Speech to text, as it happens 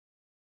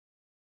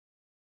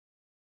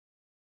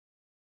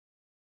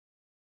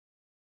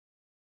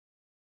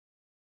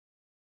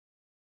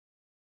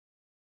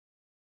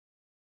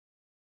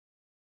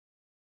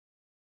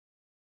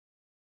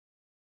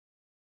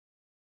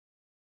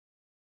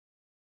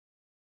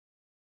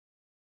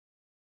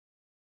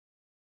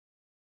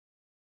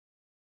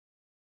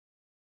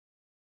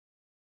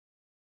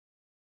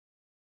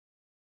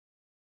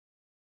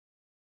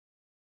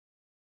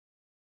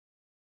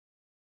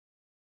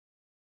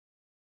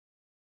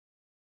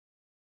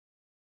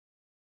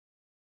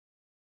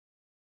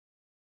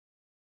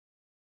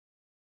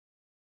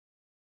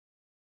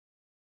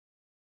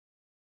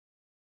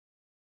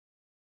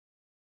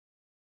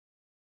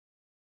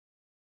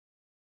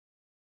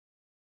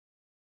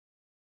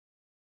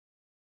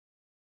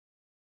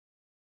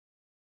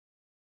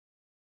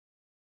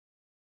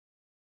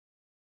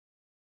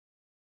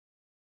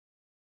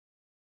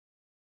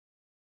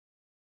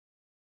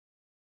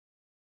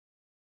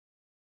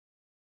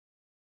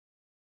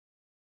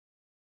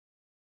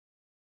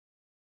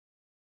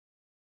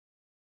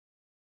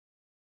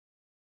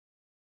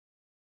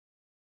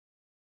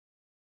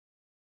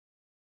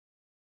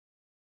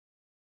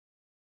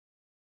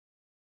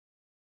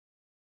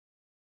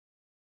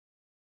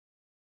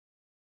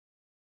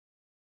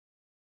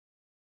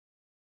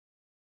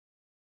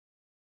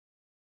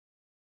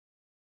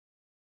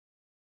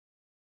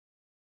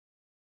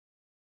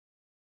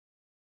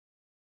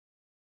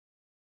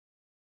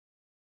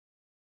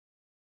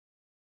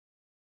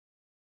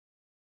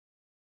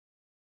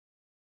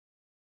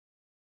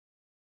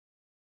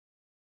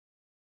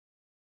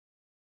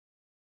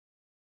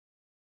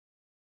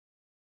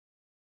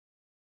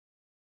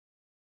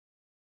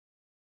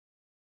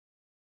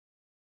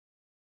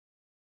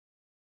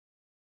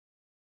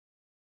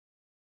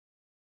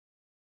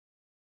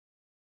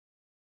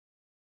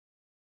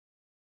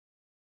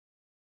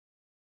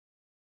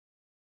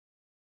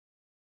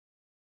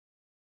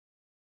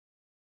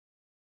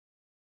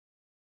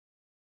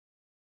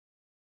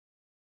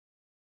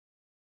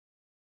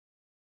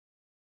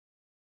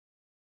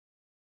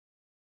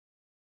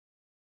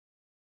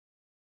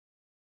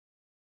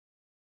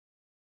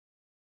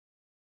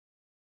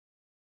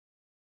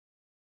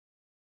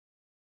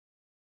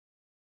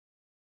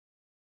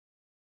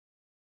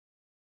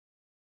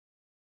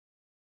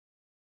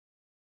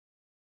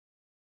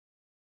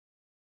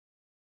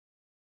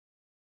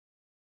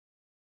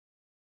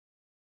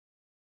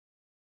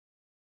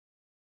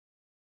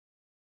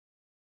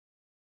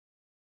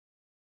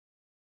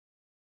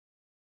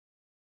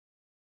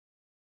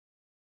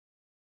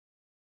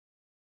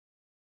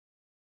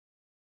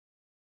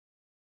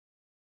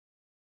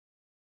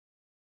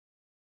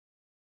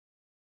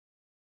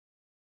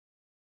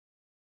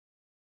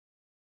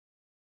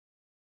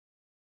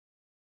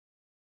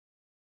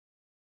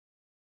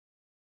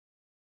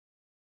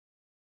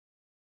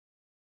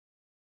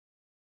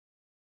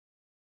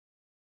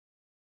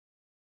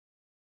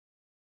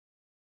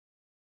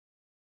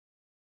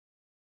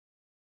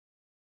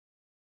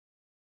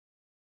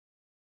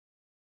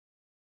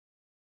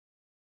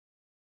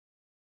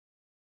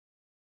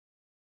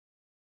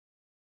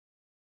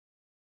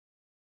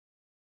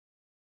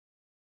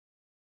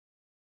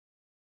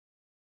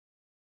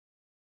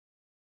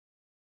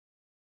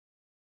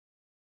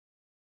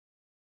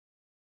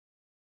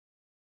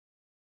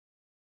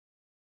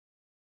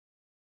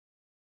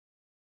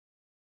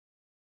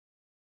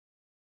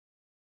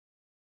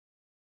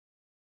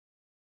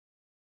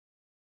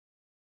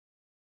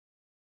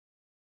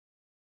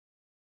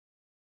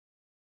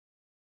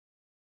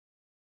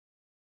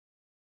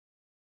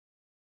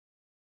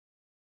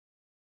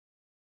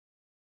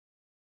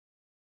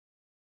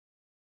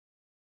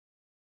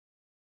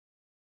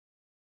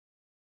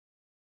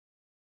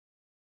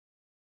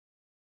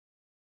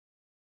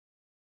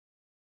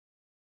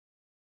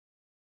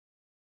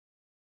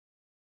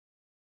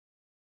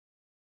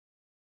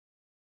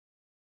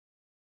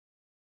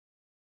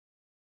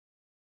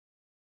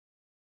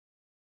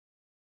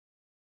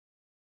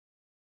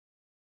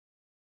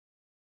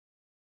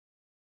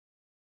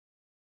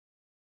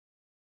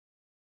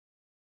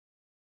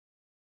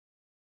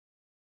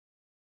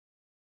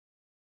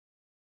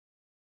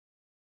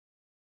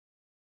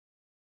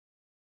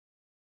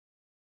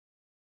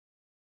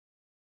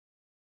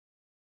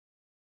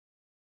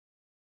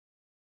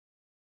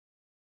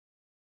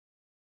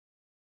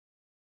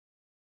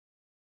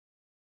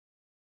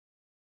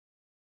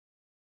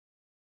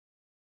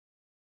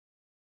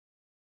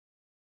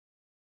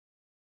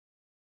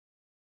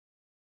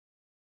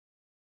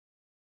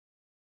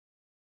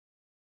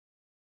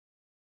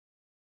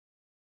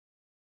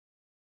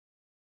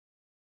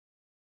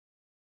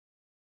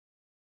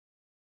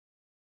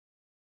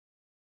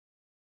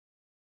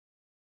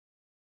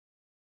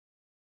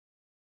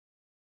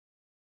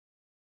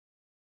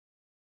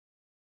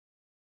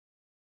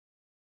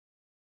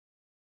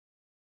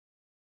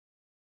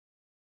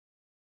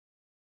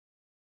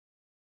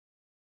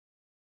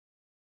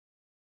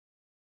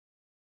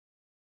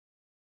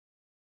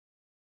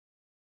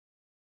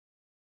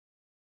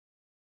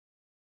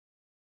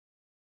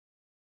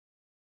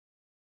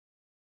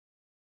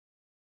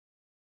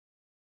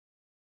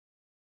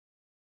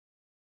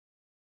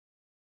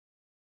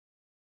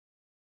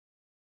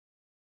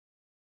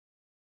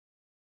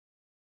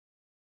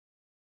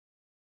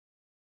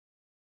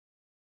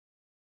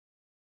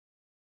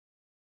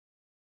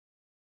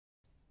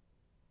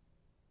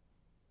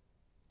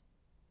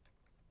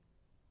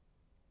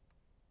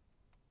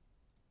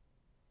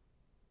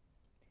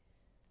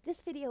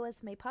This video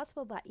was made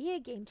possible by EA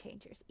Game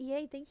Changers.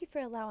 EA, thank you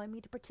for allowing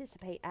me to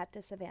participate at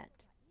this event.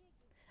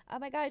 Oh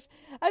my gosh.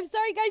 I'm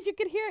sorry, guys. You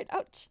can hear it.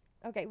 Ouch.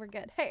 Okay, we're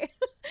good. Hey.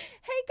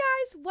 Hey,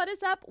 guys. What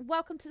is up?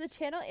 Welcome to the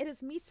channel. It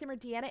is me, Simmer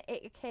Deanna,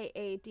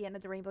 a.k.a. Deanna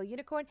the Rainbow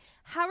Unicorn.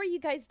 How are you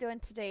guys doing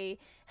today?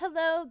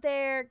 Hello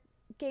there,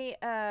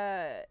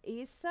 Isa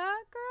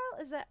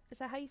girl? Is that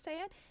how you say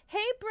it?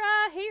 Hey,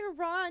 bruh. Hey,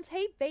 Ron.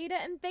 Hey, Veda.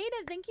 And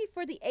Veda, thank you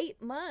for the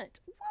 8 months.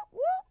 Woo,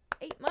 woo.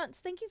 8 months.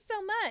 Thank you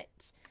so much.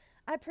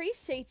 I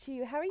appreciate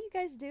you. How are you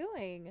guys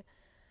doing?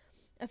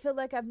 I feel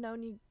like I've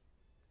known you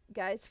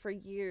guys for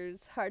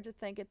years. Hard to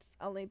think it's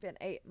only been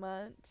 8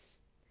 months.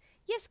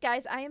 Yes,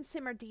 guys, I am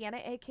Simmer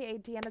Deanna, aka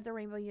Deanna the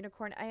Rainbow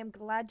Unicorn. I am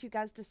glad you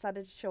guys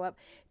decided to show up.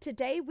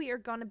 Today we are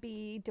going to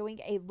be doing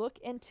a look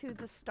into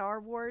the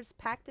Star Wars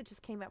pack that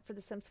just came out for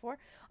The Sims 4.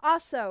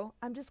 Also,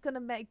 I'm just going to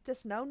make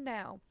this known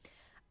now.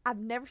 I've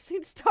never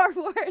seen Star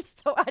Wars,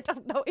 so I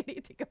don't know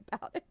anything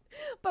about it.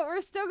 But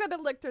we're still going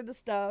to look through the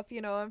stuff, you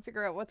know, and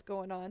figure out what's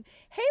going on.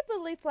 Hey,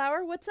 Lily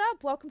Flower, what's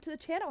up? Welcome to the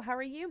channel. How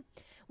are you?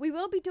 We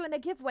will be doing a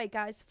giveaway,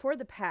 guys, for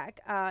the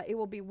pack. It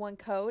will be one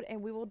code,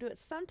 and we will do it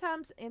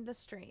sometimes in the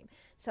stream.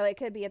 So it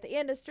could be at the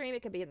end of the stream.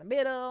 It could be in the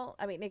middle.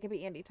 I mean, it could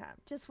be anytime.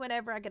 Just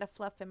whenever I get a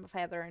fluff in my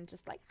feather and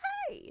just like,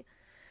 hey.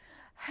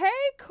 Hey,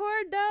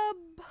 Cordub.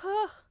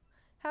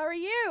 How are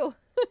you?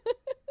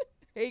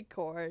 Hey,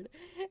 Cord.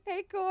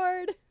 Hey,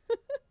 Cord.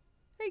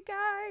 Hey,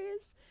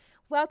 guys.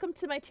 Welcome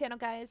to my channel,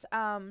 guys.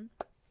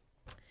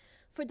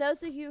 For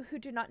those of you who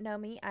do not know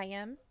me, I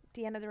am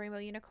Deanna the Rainbow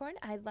Unicorn.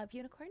 I love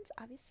unicorns,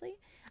 obviously.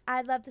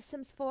 I love The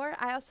Sims 4.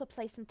 I also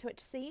play some Twitch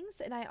Sings,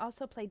 and I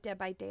also play Dead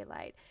by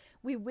Daylight.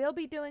 We will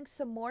be doing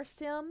some more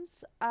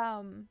Sims,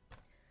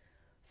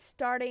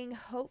 starting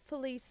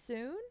hopefully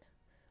soon.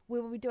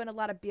 We will be doing a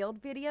lot of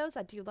build videos.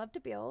 I do love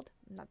to build.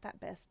 I'm not that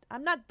best.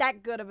 I'm not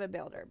that good of a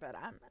builder, but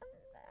I'm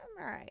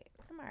alright.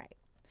 I'm alright.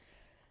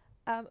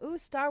 Ooh,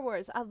 Star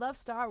Wars. I love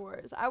Star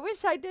Wars. I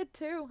wish I did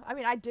too. I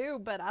mean, I do,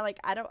 but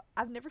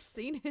I've never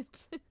seen it.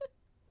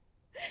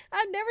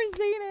 I've never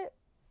seen it.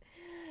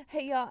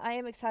 Hey, y'all, I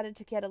am excited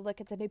to get a look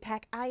at the new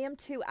pack. I am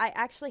too. I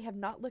actually have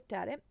not looked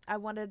at it. I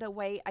wanted to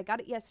wait. I got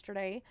it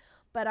yesterday,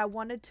 but I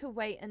wanted to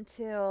wait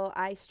until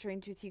I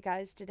streamed with you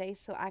guys today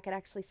so I could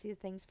actually see the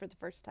things for the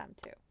first time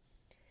too.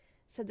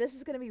 So this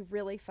is going to be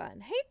really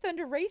fun. Hey,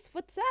 Thunder Race,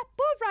 what's up?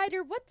 Bull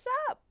Rider, what's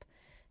up?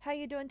 How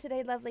you doing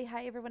today, lovely?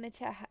 Hi, everyone in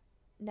chat.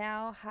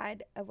 Now,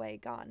 hide away,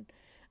 gone.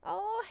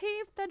 Oh,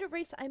 hey, Thunder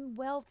Race. I'm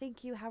well,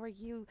 thank you. How are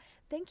you?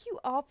 Thank you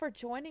all for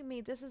joining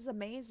me. This is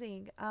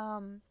amazing.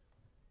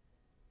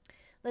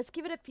 Let's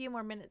give it a few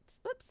more minutes.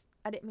 Oops,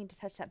 I didn't mean to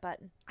touch that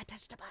button. I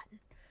touched a button.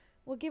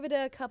 We'll give it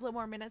a couple of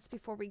more minutes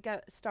before we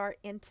start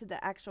into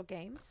the actual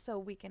game so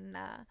we can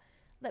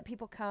let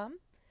people come.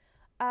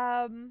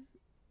 Boy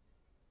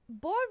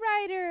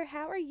Rider,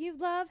 how are you,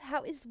 love?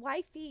 How is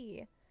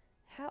wifey?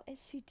 How is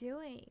she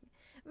doing?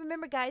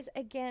 Remember, guys,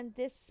 again,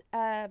 this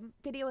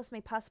video was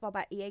made possible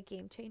by EA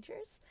Game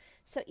Changers.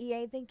 So,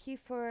 EA, thank you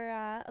for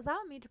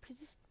allowing me to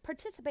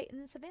participate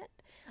in this event.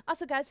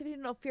 Also, guys, if you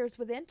don't know Fears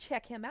Within,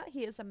 check him out.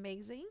 He is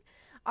amazing.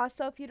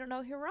 Also, if you don't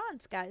know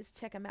Huron's, guys,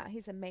 check him out.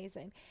 He's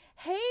amazing.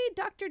 Hey,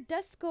 Dr.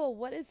 Duskull,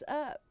 what is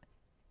up?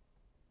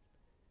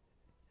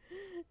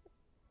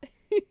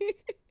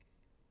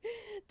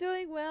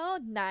 Doing well?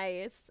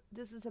 Nice.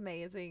 This is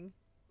amazing.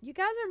 You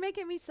guys are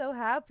making me so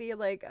happy.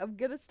 Like, I'm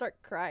going to start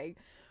crying.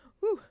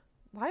 Whew.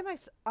 Why am I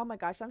oh my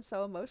gosh, I'm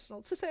so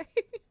emotional today.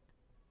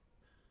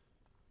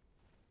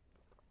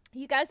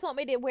 You guys want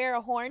me to wear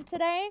a horn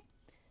today?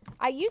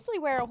 I usually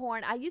wear a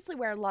horn. I usually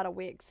wear a lot of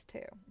wigs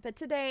too. But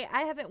today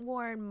I haven't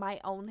worn my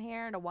own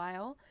hair in a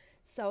while.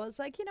 So I was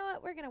like, you know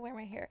what? We're going to wear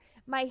my hair.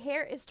 My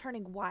hair is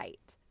turning white.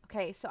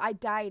 Okay, so I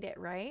dyed it,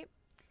 right?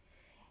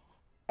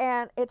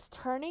 And it's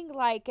turning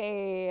like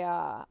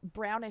a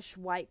brownish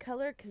white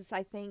color because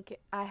I think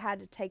I had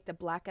to take the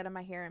black out of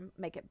my hair and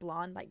make it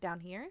blonde like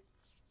down here.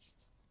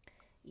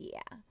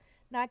 Yeah.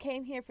 Now I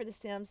came here for the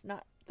Sims,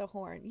 not the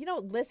horn. You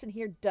don't listen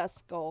here,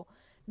 Duskull.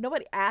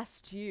 Nobody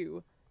asked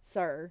you,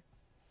 sir.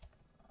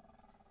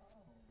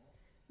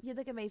 You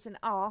look amazing.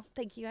 Aw,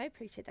 thank you. I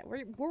appreciate that.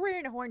 We're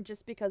wearing a horn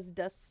just because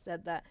Dust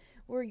said that.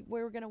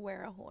 We're gonna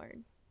wear a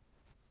horn.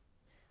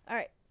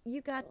 Alright,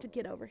 you got to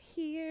get over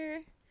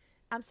here.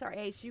 I'm sorry,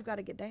 Ace, you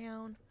gotta get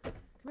down. Come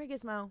here,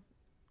 Gizmo.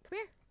 Come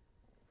here.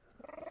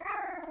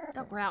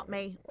 Don't grout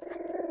me.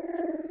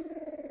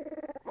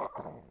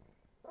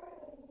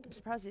 I'm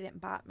surprised he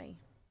didn't bite me.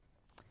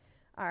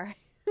 Alright.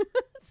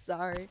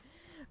 Sorry.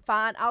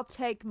 Fine, I'll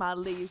take my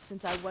leave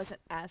since I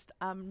wasn't asked.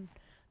 I'm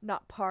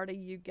not part of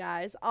you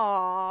guys.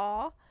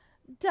 Aww.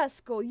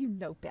 Duskull, you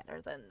know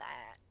better than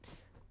that.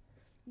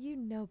 You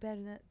know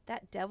better than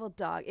that devil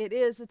dog. It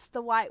is. It's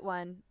the white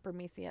one,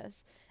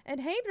 Prometheus.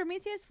 And hey,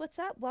 Prometheus, what's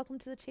up? Welcome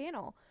to the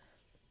channel.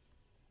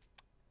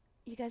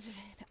 You guys are...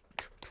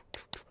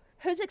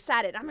 Who's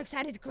excited? I'm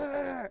excited.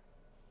 I'm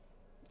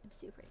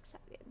super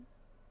excited.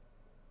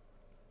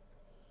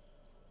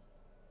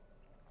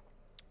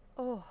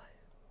 Oh.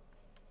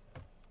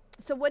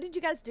 So what did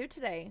you guys do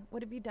today?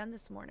 What have you done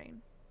this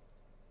morning?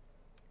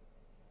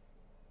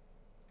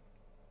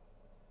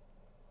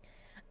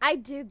 I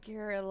do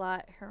gear a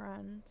lot,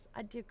 Herons.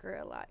 I do gear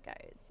a lot,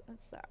 guys. I'm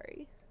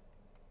sorry.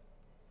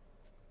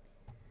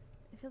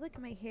 I feel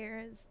like my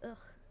hair is, ugh.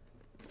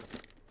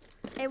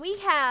 And we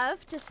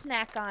have to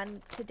snack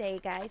on today,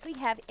 guys. We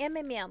have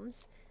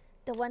M&Ms,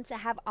 the ones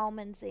that have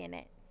almonds in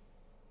it.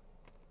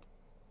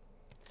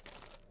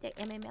 The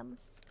M&Ms.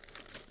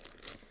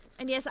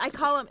 And yes, I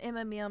call them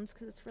M&Ms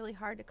because it's really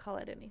hard to call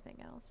it anything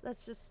else.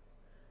 That's just...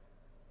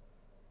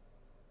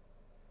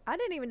 I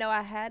didn't even know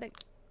I had a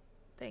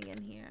thing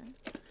in here.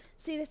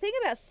 See, the thing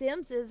about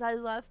Sims is I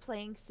love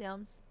playing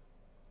Sims.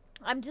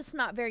 I'm just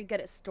not very good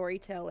at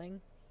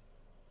storytelling.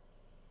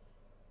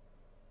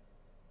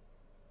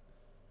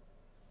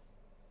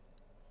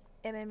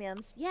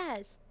 M&Ms.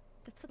 Yes,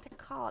 that's what they're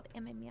called,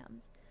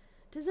 M&Ms.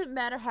 Doesn't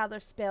matter how they're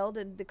spelled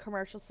and the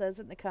commercial says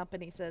it and the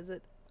company says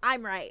it.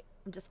 I'm right.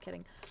 I'm just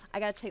kidding. I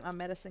gotta take my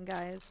medicine,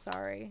 guys.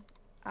 Sorry.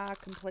 I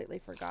completely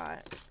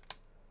forgot.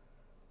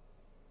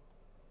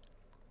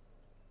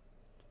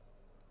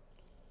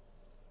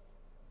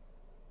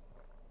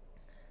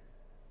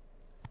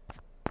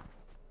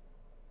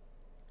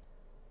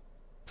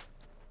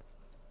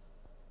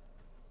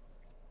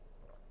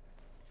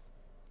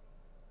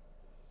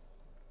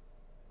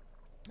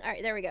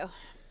 Alright, there we go.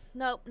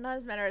 Nope, not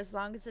as matter as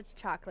long as it's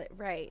chocolate.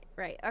 Right,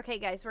 right. Okay,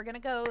 guys, we're going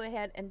to go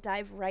ahead and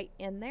dive right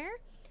in there.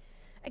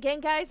 Again,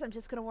 guys, I'm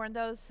just going to warn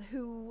those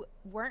who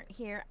weren't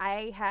here.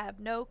 I have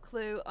no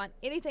clue on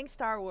anything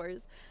Star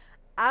Wars.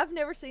 I've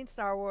never seen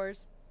Star Wars.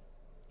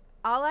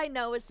 All I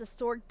know is the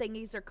sword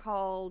thingies are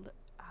called...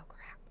 Oh,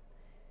 crap.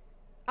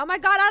 Oh, my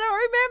God, I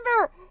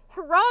don't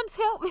remember! Ron's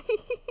help me!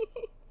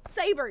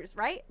 Sabers,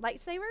 right?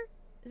 Lightsaber?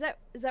 Is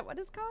that what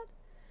it's called?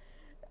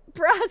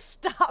 Bruh,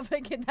 stop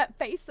making that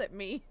face at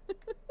me.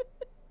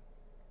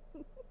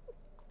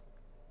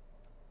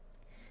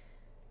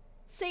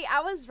 See, I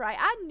was right.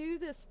 I knew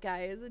this,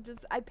 guys.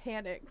 I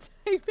panicked.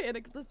 I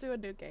panicked. Let's do a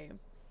new game.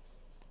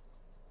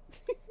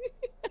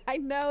 I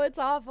know, it's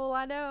awful.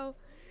 I know.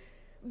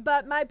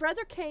 But my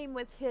brother came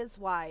with his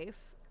wife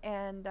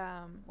and,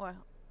 well,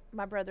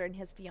 my brother and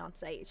his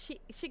fiance.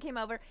 She came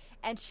over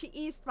and she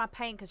eased my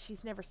pain because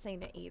she's never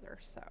seen it either.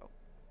 So,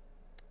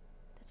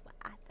 that's what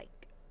I think.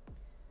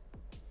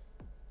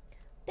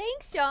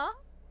 Thanks, y'all.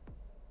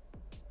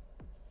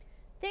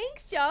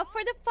 Thanks, y'all,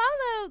 for the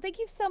follow. Thank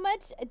you so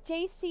much,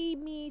 JC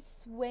Me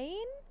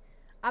Swain.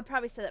 I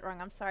probably said that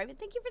wrong. I'm sorry. But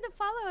thank you for the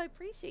follow. I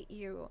appreciate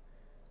you.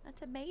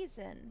 That's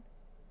amazing.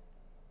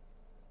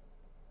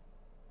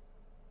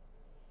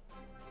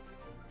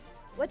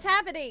 What's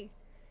happening?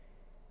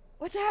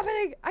 What's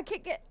happening? I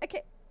can't.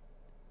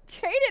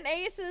 Trading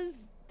Aces.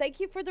 Thank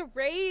you for the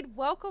raid.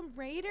 Welcome,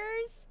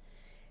 Raiders.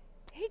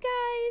 Hey,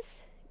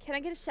 guys. Can I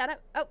get a shout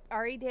out? Oh,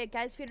 already did.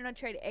 Guys, if you don't know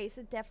Trading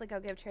Aces, definitely go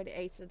give Trading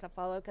Aces a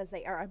follow because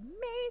they are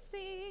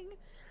amazing.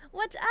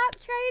 What's up,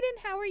 Trading?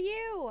 How are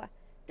you?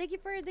 Thank you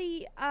for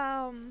the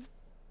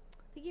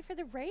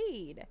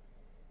raid.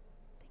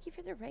 Thank you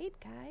for the raid,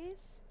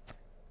 guys.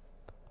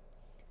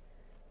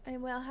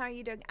 I'm well. How are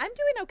you doing? I'm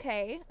doing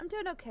okay. I'm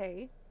doing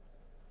okay.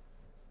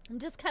 I'm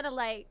just kind of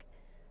like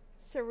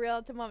surreal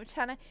at the moment,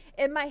 trying to,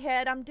 in my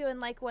head, I'm doing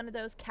like one of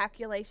those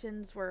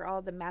calculations where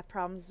all the math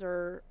problems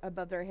are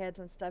above their heads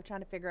and stuff, trying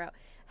to figure out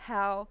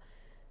how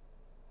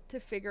to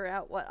figure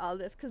out what all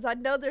this, because I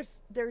know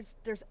there's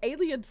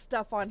alien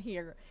stuff on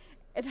here,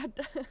 and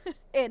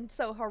and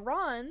so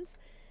Haran's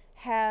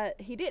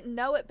he didn't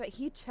know it, but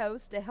he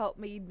chose to help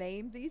me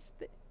name these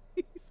things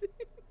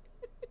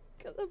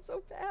because I'm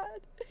so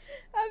bad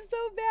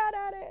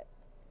at it.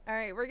 All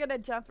right, we're gonna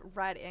jump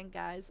right in,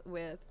 guys,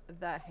 with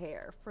the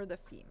hair for the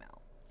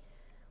female.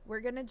 We're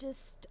gonna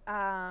just,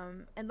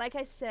 and like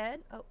I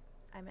said, oh,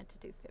 I meant to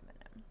do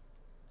feminine.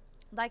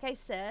 Like I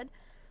said,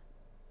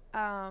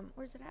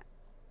 where's it at?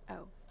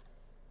 Oh.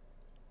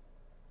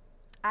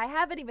 I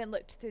haven't even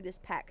looked through this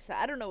pack, so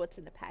I don't know what's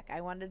in the pack.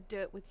 I wanted to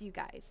do it with you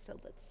guys, so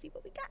let's see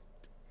what we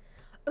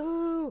got.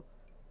 Ooh!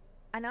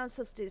 I know I'm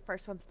supposed to do the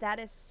first one, but that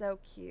is so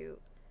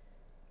cute.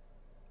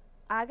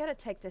 I gotta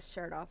take this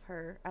shirt off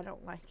her. I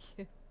don't like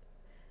it.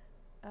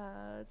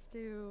 Let's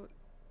do,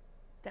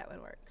 that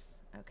one works.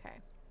 Okay.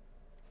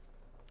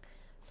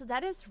 So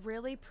that is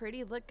really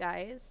pretty. Look,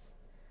 guys.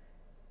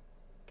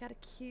 Got a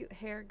cute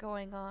hair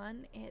going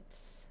on.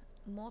 It's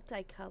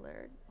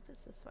multicolored. What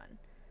is this one?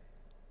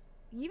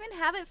 You even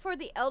have it for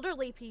the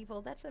elderly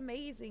people. That's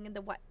amazing. And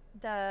the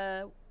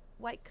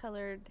white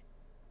colored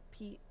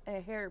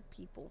hair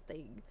people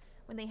thing.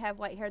 When they have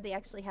white hair, they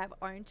actually have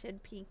orange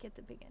and pink at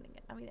the beginning.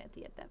 I mean, at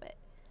the end of it.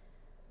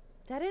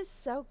 That is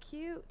so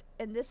cute.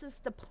 And this is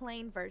the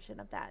plain version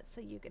of that.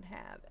 So you can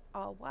have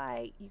all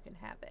white. You can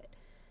have it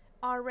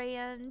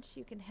orange.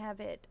 You can have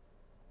it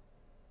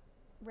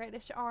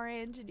reddish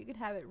orange. And you can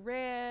have it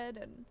red.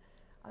 And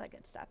all that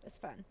good stuff. It's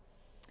fun.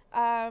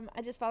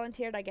 I just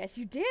volunteered, I guess.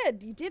 You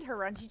did her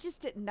runs. You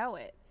just didn't know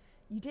it.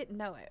 You didn't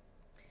know it.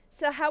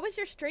 So how was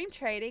your stream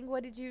trading?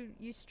 What did you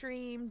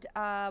streamed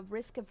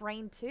Risk of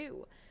Rain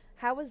 2.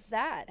 How was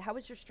that? How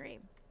was your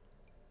stream?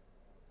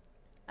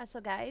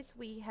 So guys,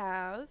 we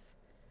have,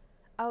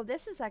 oh,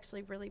 this is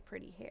actually really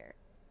pretty hair.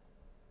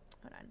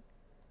 Hold on.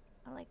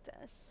 I like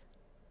this.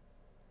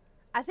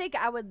 I think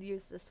I would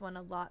use this one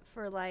a lot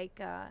for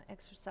like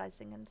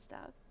exercising and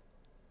stuff.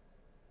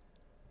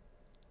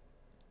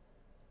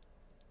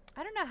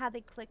 I don't know how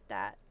they click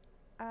that.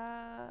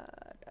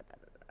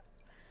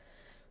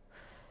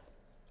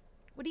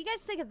 What do you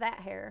guys think of that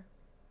hair?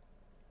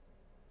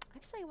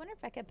 Actually, I wonder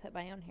if I could put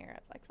my own hair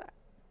up like that.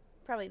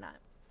 Probably not.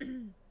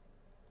 It's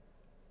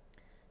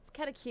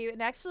kind of cute.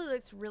 It actually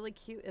looks really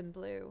cute in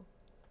blue.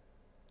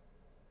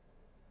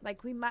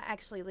 Like, we might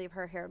actually leave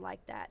her hair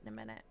like that in a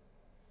minute.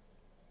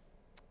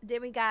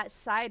 Then we got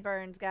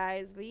sideburns,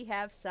 guys. We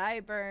have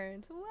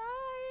sideburns.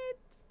 What?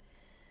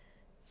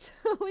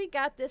 So we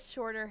got this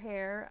shorter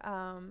hair.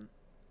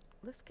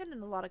 Looks good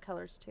in a lot of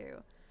colors,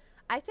 too.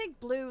 I think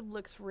blue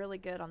looks really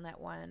good on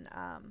that one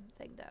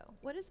thing, though.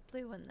 What is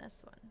blue in this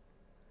one?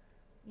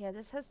 Yeah,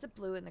 this has the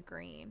blue and the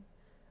green.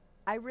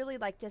 I really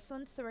like this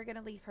one, so we're going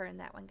to leave her in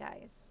that one,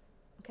 guys.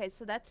 Okay,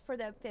 so that's for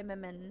the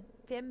feminine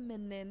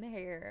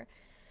hair.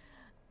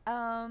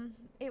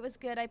 It was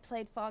good. I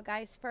played Fall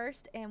Guys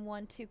first and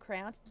won 2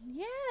 crowns.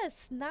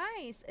 Yes,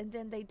 nice. And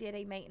then they did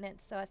a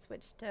maintenance, so I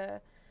switched to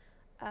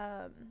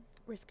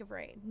Risk of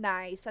Rain.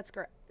 Nice. That's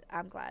great.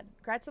 I'm glad.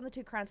 Congrats on the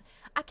 2 crowns.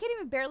 I can't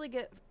even barely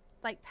get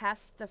like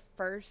past the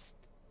first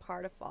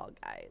part of Fall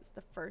Guys,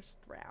 the first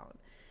round.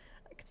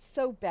 Like, it's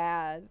so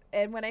bad.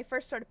 And when I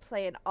first started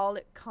playing, all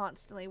it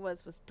constantly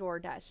was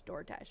DoorDash,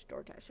 DoorDash,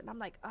 DoorDash, and I'm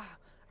like, oh,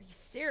 are you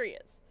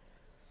serious?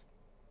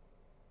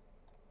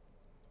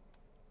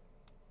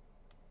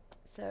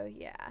 So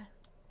yeah.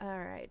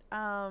 Alright.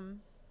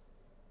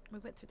 We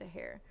went through the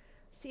hair.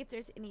 See if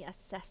there's any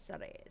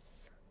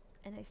accessories.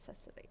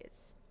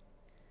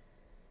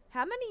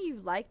 How many of you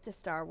like the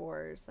Star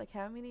Wars? Like,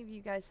 how many of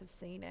you guys have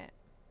seen it?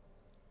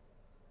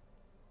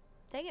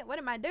 Dang it, what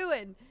am I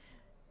doing?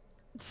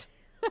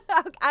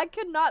 I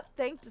could not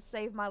think to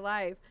save my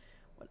life.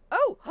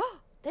 Oh,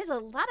 there's a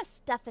lot of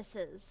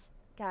stuffuses,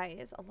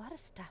 guys. A lot of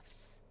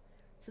stuffs.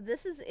 So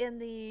this is in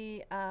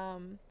the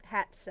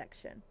hat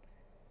section.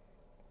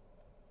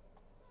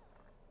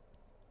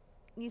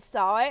 You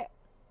saw it?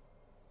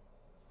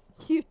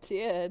 You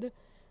did.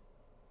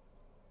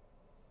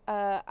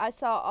 I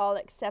saw all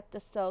except the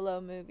Solo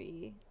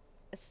movie.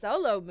 A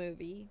Solo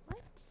movie?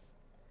 What?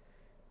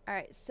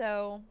 Alright,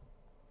 so...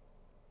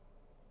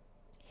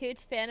 Huge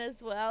fan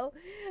as well.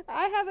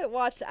 I haven't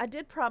watched it. I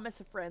did promise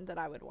a friend that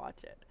I would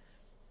watch it.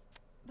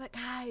 But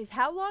guys,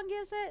 how long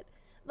is it?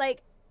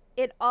 Like,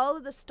 in all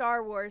of the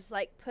Star Wars,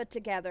 like, put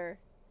together,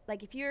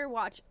 like, if you were to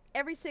watch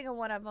every single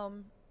one of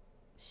them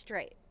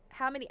straight,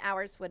 how many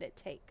hours would it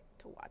take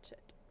to watch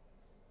it?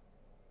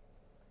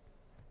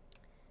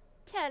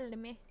 Tell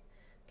me.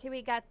 Okay,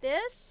 we got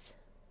this.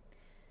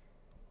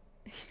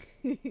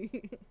 I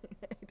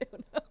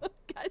don't know.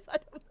 Guys, I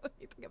don't know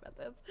anything about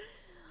this.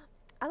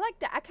 I like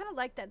that. I kind of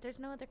like that. There's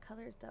no other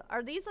colors, though.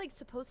 Are these, like,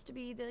 supposed to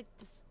be, like,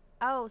 this?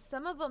 Oh,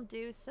 some of them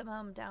do, some of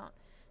them don't.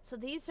 So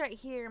these right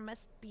here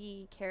must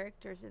be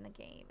characters in the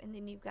game. And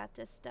then you've got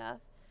this stuff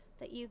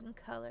that you can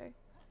color.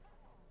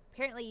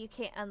 Apparently, you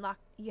can't unlock.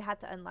 You have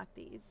to unlock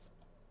these.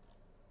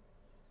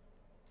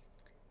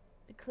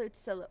 Includes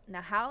solo.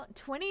 Now, how?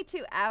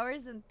 22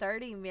 hours and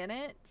 30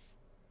 minutes?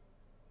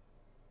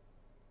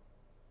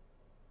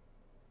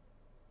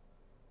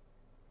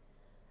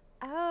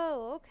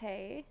 Oh,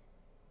 okay.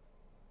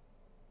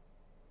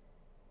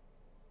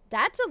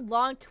 That's a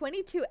long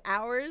 22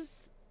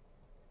 hours.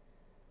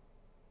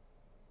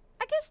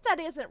 I guess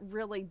that isn't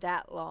really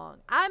that long.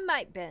 I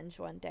might binge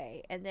one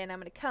day, and then I'm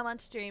going to come on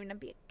stream and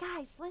be,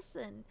 guys,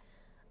 listen.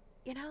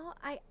 You know,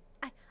 I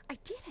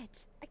did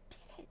it. I did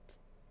it.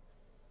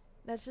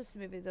 That's just a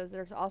movie.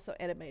 There's also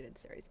animated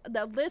series.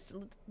 Now,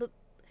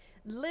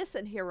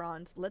 listen,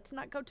 Hurons. Let's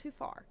not go too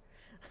far.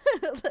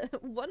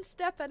 One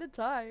step at a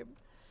time.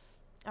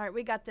 All right,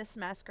 we got this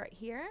mask right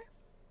here.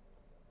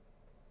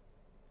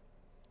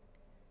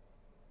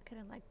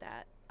 Kind of like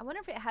that. I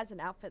wonder if it has an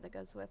outfit that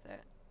goes with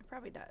it. It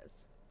probably does.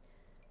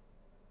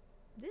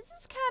 This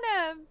is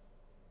kind of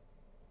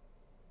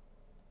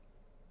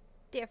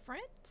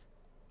different.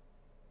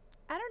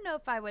 I don't know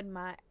if I would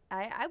mind.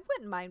 I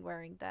wouldn't mind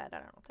wearing that. I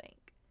don't think.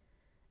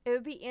 It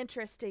would be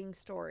interesting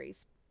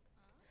stories.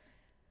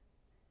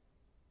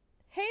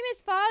 Hey,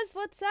 Miss Foz,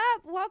 what's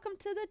up? Welcome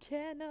to the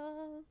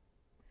channel.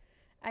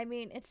 I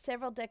mean, it's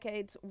several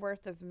decades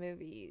worth of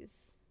movies.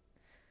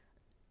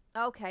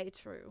 Okay,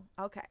 true.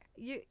 Okay,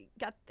 you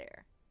got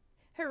there.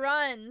 Who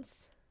runs?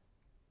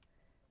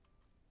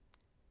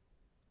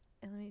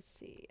 And let me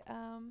see.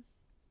 All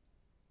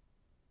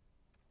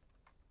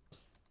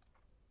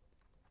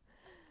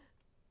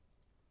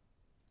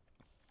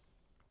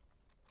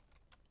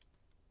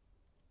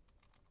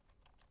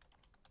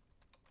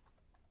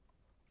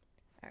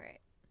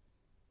right.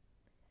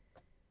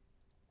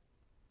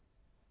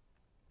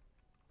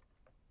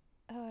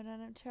 Oh, and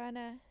I'm trying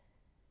to.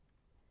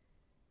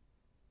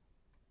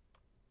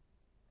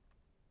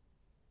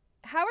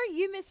 How are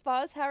you, Miss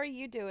Foz? How are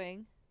you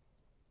doing?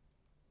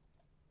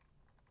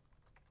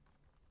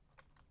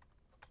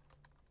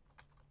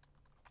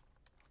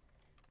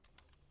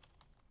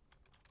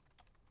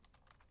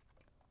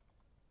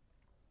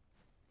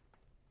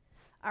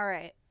 All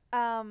right.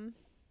 So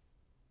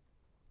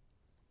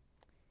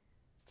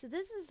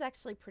this is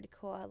actually pretty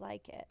cool. I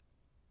like it.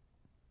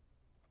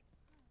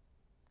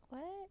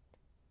 What?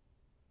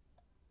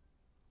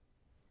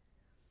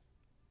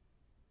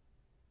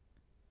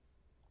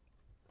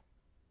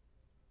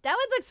 That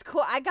one looks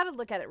cool. I gotta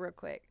look at it real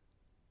quick.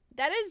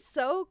 That is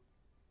so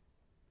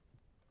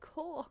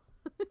cool.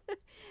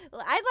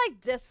 I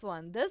like this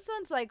one. This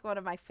one's like one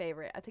of my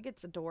favorite. I think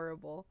it's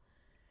adorable.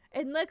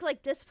 And look,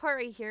 like this part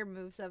right here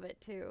moves of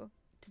it too.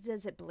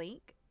 Does it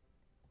blink?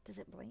 Does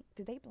it blink?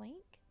 Do they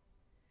blink?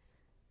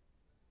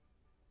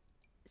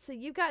 So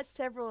you got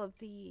several of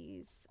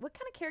these. What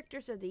kind of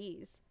characters are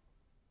these?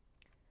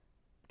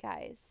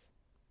 Guys.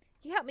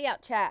 You help me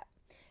out, chat.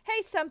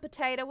 Hey, Sun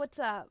Potato, what's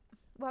up?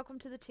 Welcome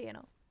to the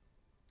channel.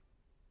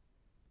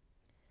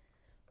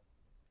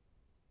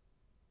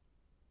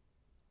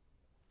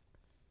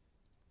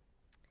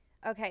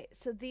 Okay,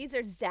 so these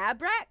are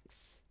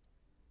Zabraks,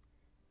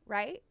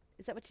 right?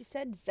 Is that what you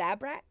said?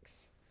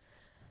 Zabraks?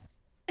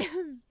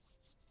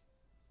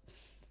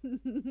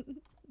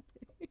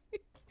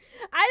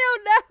 I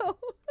don't know.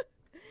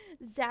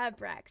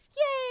 Zabraks.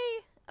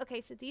 Yay!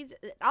 Okay, so these,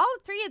 all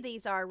three of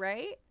these are,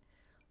 right?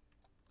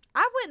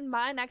 I wouldn't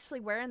mind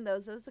actually wearing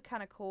those. Those are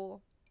kind of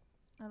cool.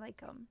 I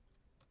like them.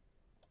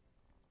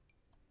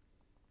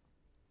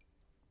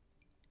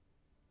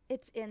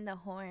 It's in the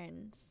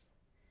horns.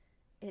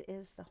 It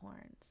is the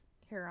horns.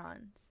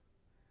 Hurons.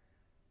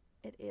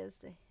 It is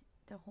the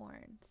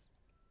horns.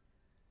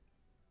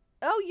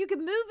 Oh, you can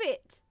move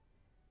it!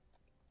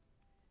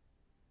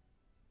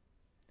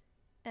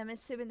 I'm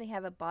assuming they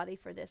have a body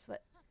for this.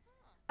 What?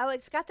 Oh,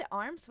 it's got the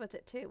arms with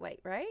it too. Wait,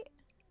 right?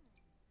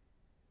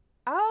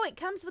 Oh, it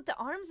comes with the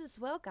arms as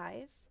well,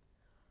 guys.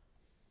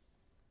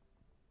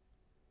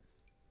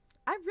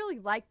 I really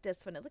like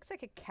this one. It looks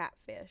like a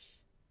catfish.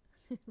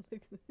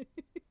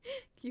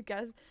 You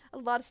guys, a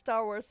lot of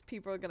Star Wars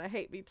people are going to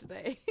hate me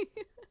today.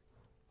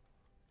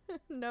 I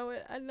know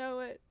it. I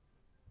know it.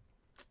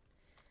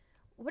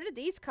 What are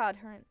these called?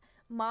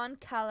 Mon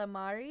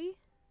calamari?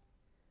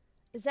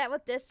 Is that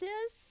what this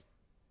is?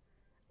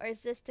 Or is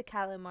this the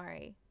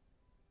calamari?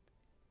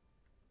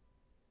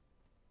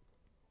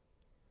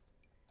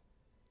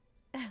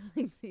 I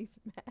like these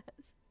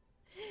masks.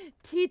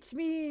 Teach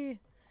me.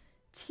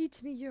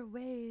 Teach me your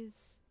ways.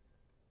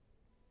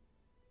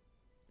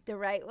 The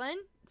right one?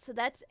 So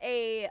that's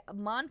a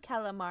Mon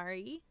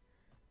calamari.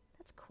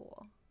 That's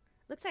cool.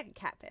 Looks like a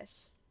catfish.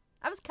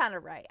 I was kind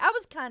of right. I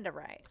was kind of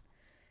right.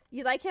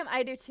 You like him?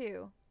 I do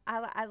too.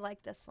 I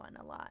like this one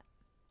a lot.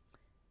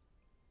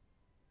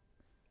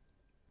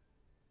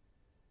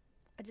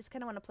 I just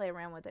kind of want to play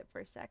around with it for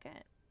a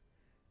second.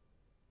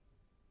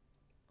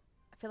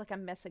 I feel like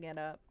I'm messing it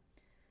up.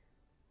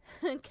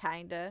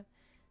 Kinda.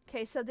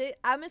 Okay, so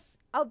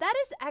oh, that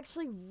is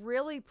actually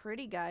really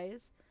pretty,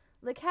 guys.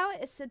 Look how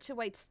it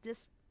accentuates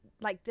this,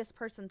 like this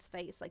person's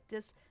face, like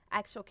this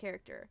actual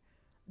character.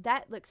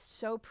 That looks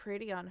so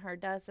pretty on her,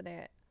 doesn't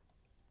it?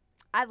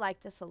 I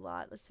like this a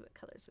lot. Let's see what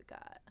colors we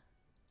got.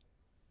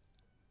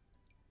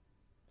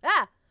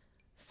 Ah!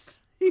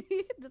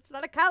 That's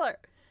not a color.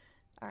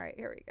 All right,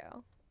 here we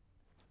go.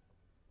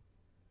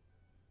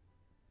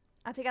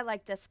 I think I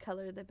like this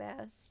color the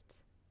best.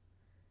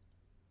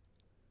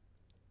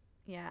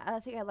 Yeah, I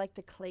think I like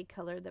the clay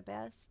color the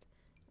best.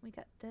 We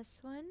got this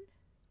one.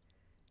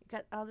 You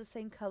got all the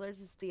same colors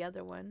as the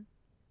other one.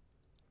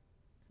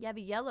 You have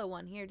a yellow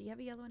one here. Do you have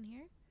a yellow one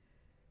here?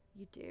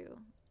 You do.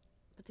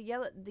 But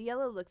the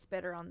yellow looks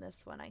better on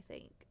this one, I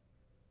think.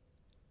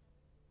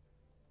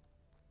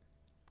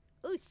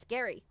 Ooh,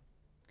 scary.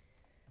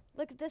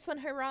 Look at this one,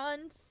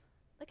 Hurons.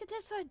 Look at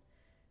this one.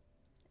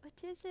 What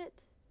is it?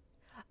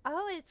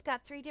 Oh, it's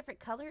got 3 different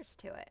colors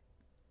to it.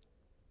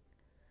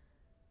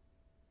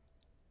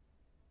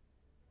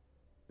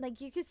 Like,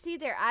 you can see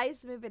their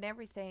eyes move and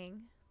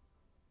everything.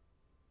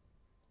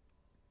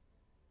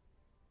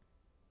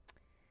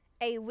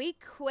 A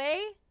weekquay?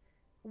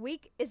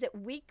 Is it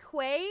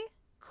weekquay?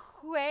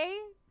 Quay?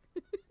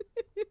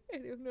 I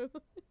don't know.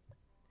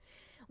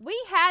 We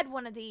had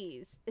one of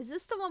these. Is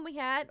this the one we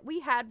had? We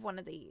had one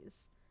of these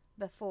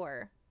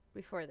before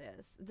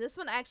this. This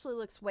one actually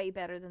looks way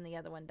better than the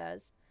other one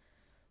does.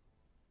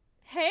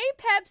 Hey,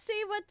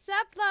 Pepsi, what's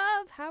up,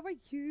 love? How are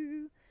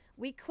you?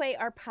 We quay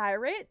are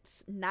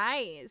pirates.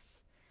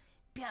 Nice.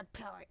 Bad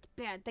pirates.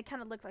 Bad. They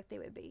kind of look like they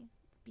would be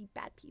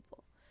bad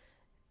people.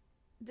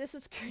 This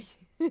is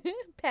crazy.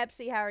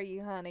 Pepsi, how are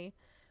you, honey?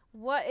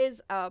 What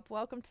is up?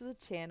 Welcome to the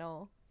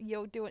channel.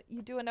 You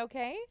doing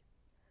okay?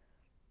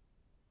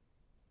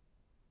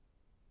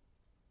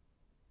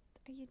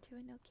 Are you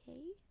doing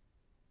okay?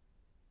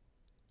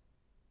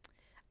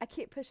 I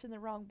keep pushing the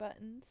wrong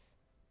buttons.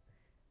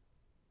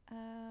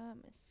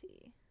 Let's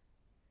see.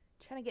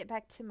 Trying to get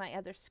back to my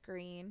other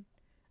screen.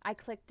 I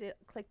clicked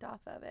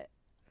off of it.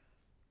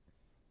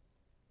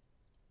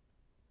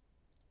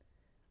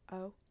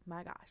 Oh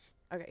my gosh.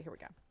 Okay, here we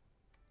go.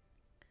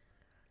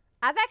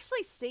 I've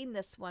actually seen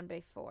this one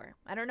before.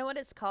 I don't know what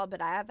it's called,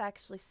 but I have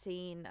actually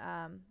seen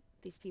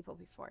these people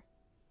before.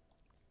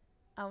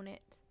 Own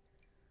it.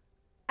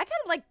 I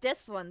kind of like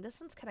this one. This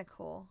one's kind of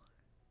cool.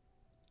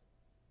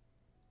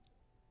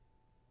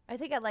 I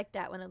think I like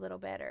that one a little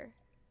better.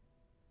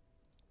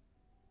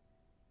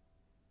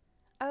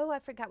 Oh, I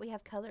forgot we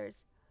have colors.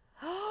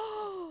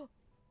 Oh,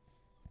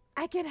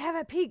 I can have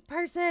a pink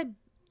person.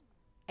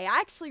 I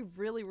actually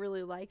really,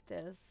 really like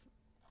this.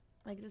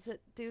 Like, does it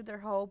do their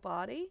whole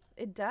body?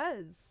 It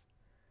does.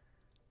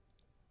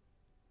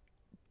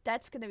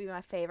 That's going to be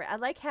my favorite. I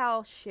like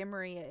how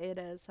shimmery it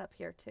is up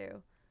here,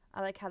 too.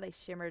 I like how they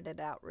shimmered it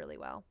out really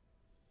well.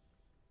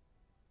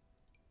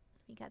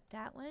 We got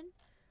that one.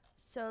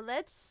 So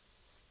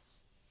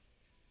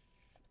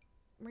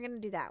we're going to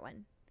do that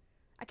one.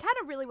 I kind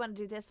of really want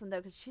to do this one, though,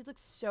 because she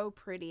looks so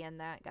pretty in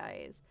that,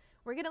 guys.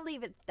 We're going to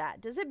leave it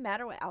that. Does it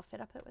matter what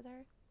outfit I put with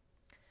her?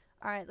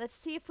 All right, let's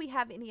see if we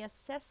have any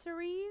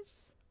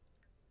accessories.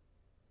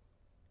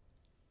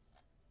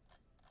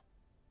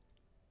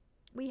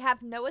 We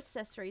have no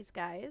accessories,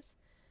 guys.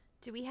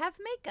 Do we have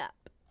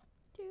makeup?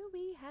 Do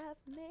we have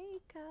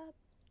makeup?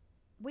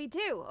 We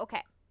do.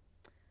 Okay.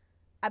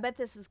 I bet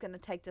this is going to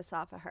take this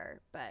off of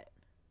her, but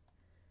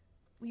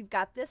we've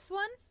got this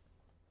one.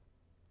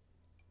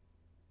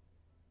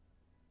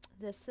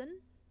 This one.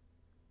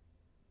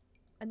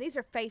 And these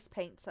are face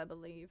paints, I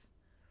believe.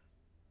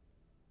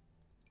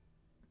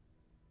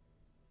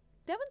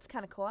 That one's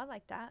kind of cool. I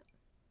like that.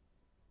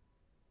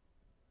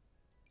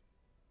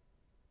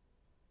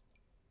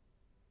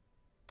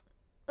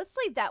 Let's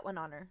leave that one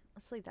on her.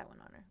 Let's leave that one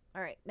on her.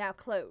 All right, now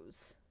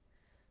clothes.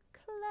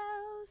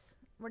 Clothes.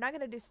 We're not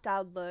going to do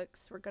styled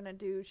looks. We're going to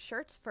do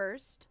shirts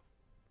first.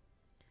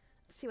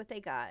 Let's see what they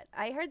got.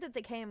 I heard that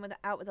they came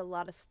out with a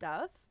lot of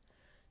stuff.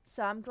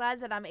 So I'm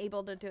glad that I'm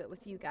able to do it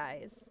with you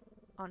guys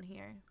on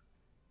here.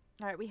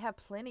 All right, we have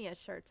plenty of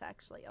shirts,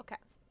 actually. Okay.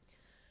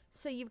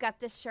 So you've got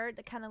this shirt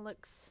that kind of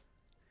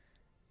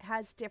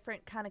has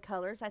different kind of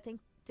colors. I think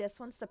this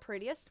one's the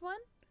prettiest one.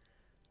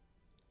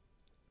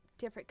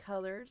 Different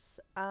colors.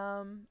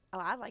 Oh,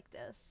 I like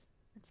this.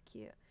 It's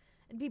cute.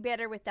 It'd be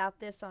better without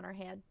this on her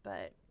head,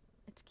 but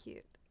it's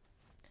cute.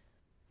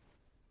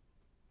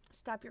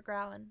 Stop your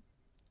growling.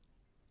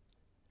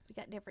 We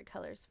got different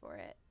colors for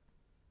it.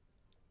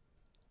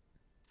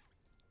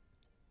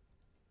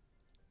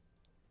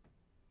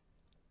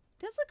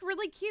 Those look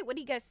really cute. What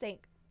do you guys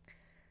think?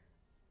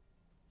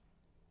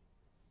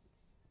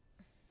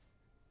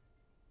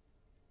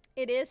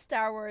 It is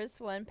Star Wars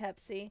one,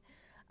 Pepsi.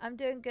 I'm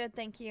doing good,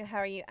 thank you. How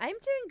are you? I'm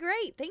doing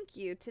great, thank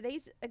you.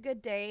 Today's a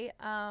good day.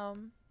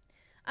 I'm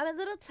a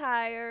little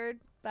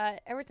tired,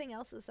 but everything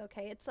else is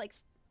okay. It's like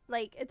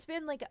it's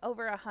been like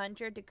over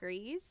 100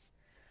 degrees,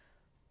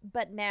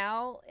 but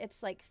now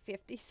it's like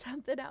 50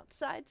 something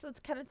outside, so it's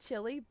kind of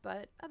chilly,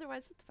 but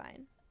otherwise it's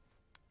fine.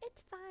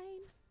 It's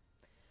fine.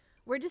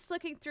 We're just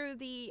looking through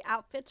the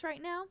outfits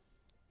right now.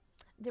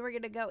 Then we're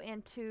gonna go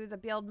into the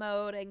build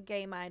mode and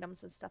game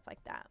items and stuff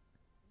like that.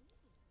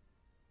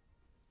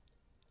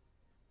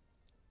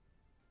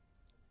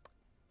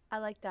 I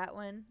like that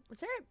one. I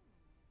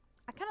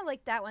kind of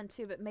like that one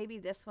too, but maybe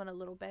this one a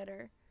little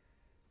better.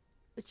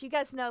 But you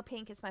guys know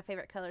pink is my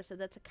favorite color, so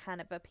that's a kind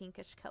of a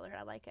pinkish color.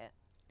 I like it.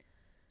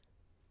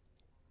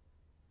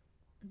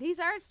 These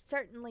are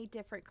certainly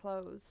different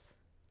clothes.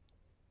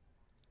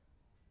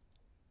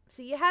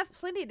 So you have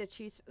plenty to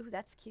choose. Ooh,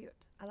 that's cute.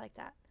 I like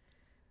that.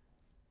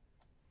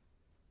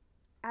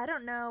 I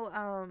don't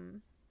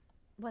know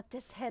what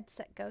this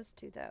headset goes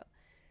to, though.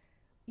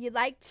 You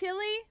like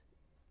chili?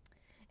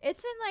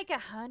 It's been like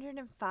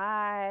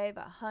 105,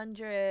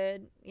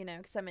 100, you know,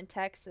 because I'm in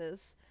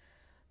Texas.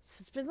 So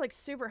it's been like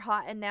super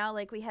hot. And now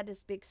like we had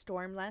this big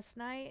storm last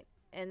night.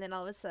 And then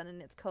all of a sudden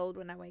it's cold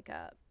when I wake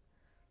up.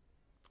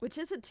 Which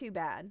isn't too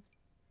bad.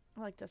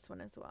 I like this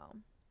one as well.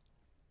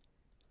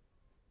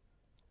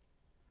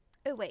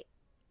 Oh, wait.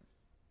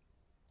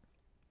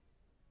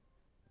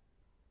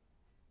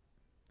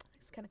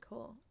 It's kind of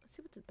cool. Let's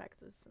see what the back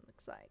of this one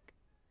looks like.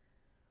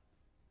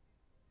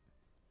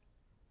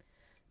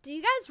 Do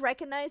you guys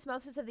recognize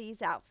most of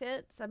these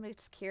outfits? I'm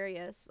just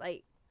curious.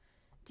 Like,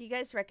 do you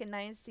guys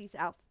recognize these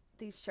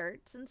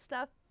shirts and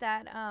stuff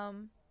that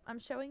I'm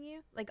showing you?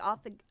 Like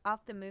off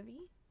the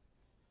movie?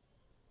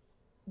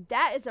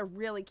 That is a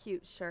really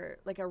cute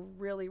shirt. Like a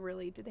really,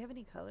 really... Do they have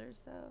any colors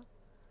though?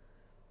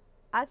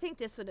 I think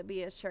this would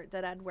be a shirt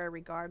that I'd wear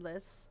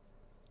regardless.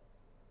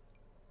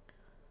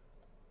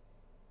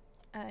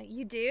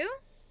 You do?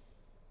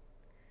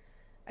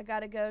 I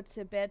gotta go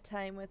to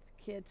bedtime with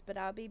kids, but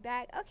I'll be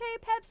back. Okay,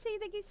 Pepsi,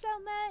 thank you so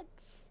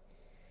much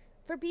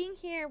for being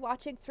here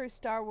watching through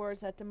Star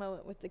Wars at the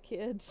moment with the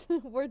kids.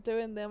 We're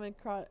doing them in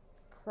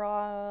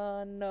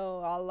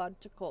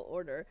chronological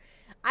order.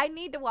 I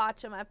need to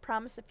watch them. I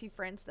promised a few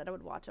friends that I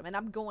would watch them, and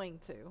I'm going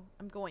to.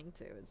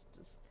 It's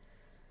just...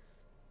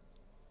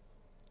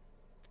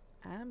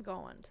 I'm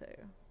going to.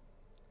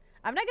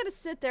 I'm not gonna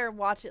sit there and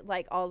watch it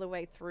like all the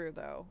way through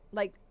though.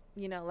 Like,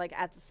 you know, like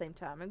at the same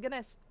time. I'm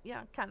gonna, you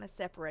know, kind of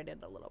separate it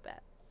a little bit.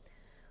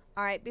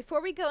 All right,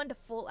 before we go into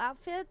full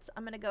outfits,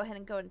 I'm gonna go ahead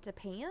and go into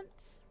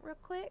pants real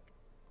quick.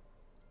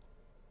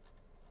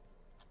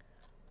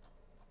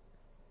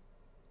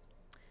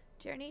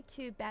 Journey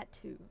to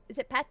Batu. Is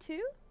it Batu?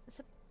 Is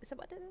it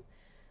what it is?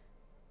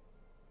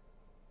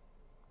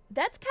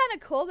 That's kind of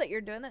cool that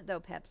you're doing that, though,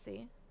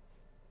 Pepsi.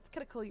 It's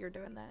kind of cool you're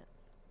doing that.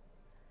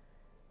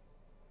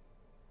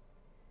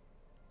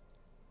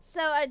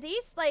 So are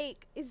these,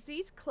 like, is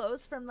these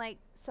clothes from, like,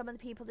 some of the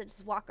people that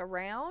just walk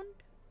around?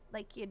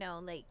 Like, you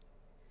know, like,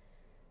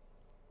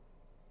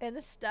 and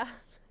the stuff.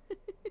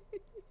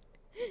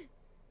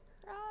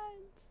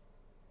 Right.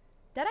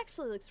 That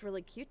actually looks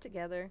really cute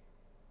together.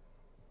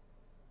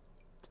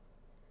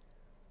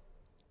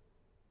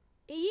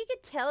 You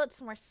could tell it's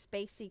more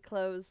spacey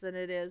clothes than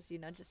it is, you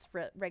know, just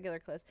regular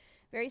clothes.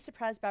 Very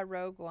surprised by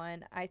Rogue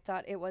One. I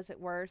thought it wasn't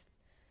worth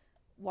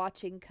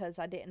watching because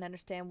I didn't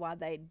understand why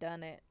they'd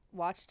done it.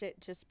 Watched it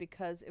just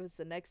because it was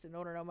the next in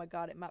order. And oh my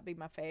god, it might be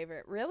my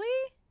favorite.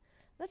 Really?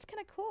 That's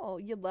kind of cool.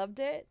 You loved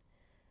it?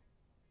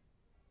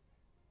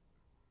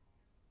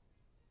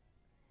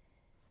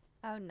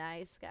 Oh,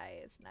 nice,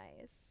 guys.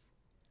 Nice.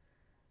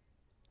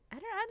 I'm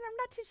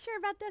not too sure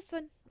about this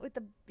one with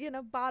the, you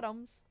know,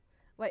 bottoms.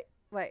 Wait.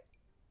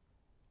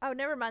 Oh,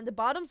 never mind. The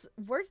bottoms.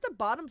 Where's the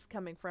bottoms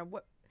coming from?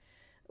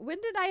 When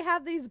did I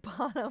have these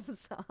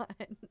bottoms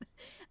on?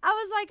 I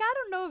was like, I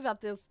don't know about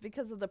this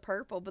because of the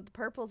purple, but the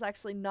purple's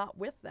actually not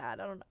with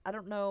that. I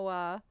don't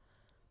know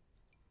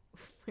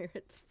where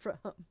it's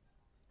from.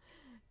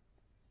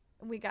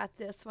 We got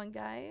this one,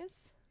 guys.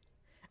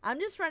 I'm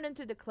just running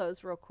through the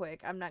clothes real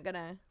quick. I'm not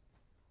gonna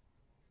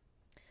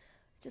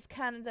just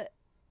kind of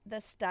the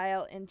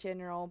style in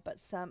general, but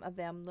some of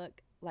them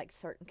look like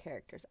certain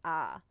characters.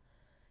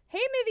 Hey,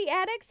 movie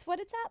addicts,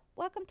 what is up?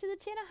 Welcome to the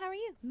channel. How are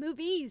you?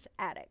 Movies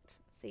addict.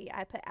 See,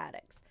 I put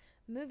addicts.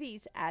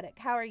 Movies addict.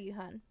 How are you,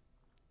 hun?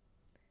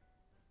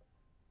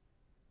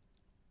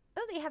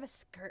 Oh, they have a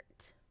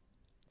skirt.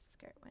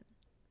 Skirt one.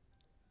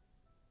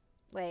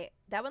 Wait,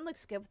 that one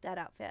looks good with that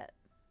outfit.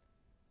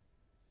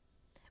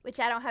 Which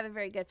I don't have a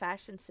very good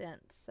fashion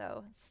sense,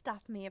 so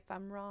stop me if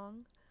I'm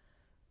wrong.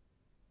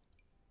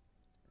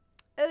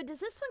 Oh, does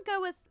this one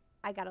go with...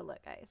 I gotta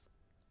look, guys.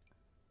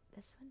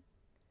 This one?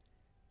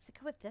 Does it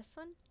go with this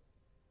one?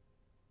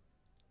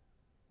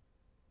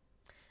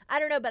 I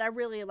don't know, but I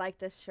really like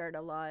this shirt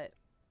a lot.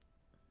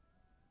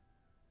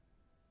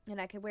 And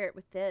I could wear it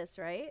with this,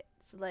 right?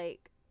 So,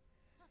 like,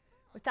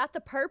 without the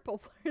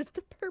purple, where's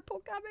the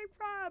purple coming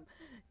from?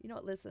 You know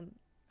what, listen.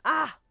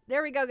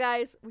 There we go,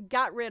 guys. We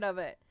got rid of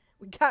it.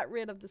 We got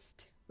rid of the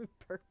stupid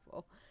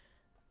purple.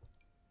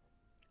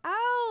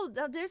 Oh,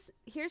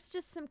 here's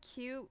just some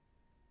cute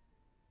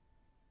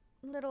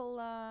little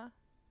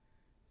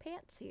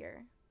pants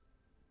here.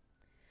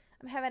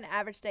 I'm having an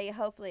average day.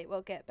 Hopefully it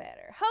will get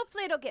better.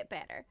 Hopefully it'll get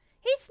better.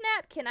 Hey,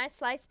 Snap, can I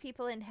slice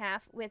people in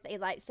half with a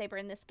lightsaber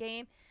in this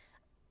game?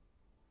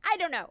 I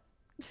don't know.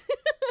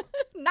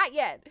 Not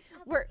yet.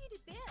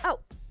 Oh.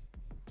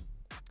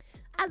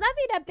 I love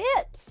you to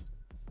bits.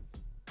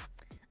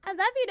 I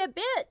love you to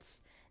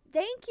bits.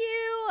 Thank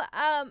you.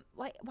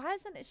 Why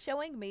isn't it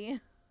showing me?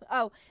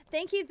 Oh,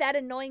 thank you, that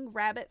annoying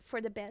rabbit,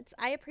 for the bits.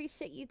 I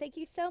appreciate you. Thank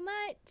you so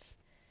much.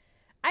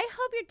 I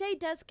hope your day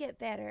does get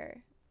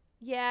better.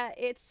 Yeah,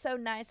 it's so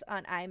nice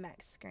on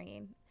IMAX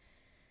screen.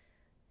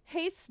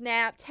 Hey,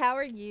 Snapped, how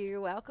are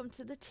you? Welcome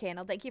to the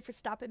channel. Thank you for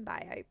stopping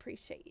by. I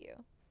appreciate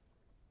you.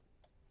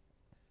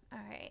 All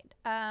right.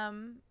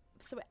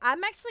 So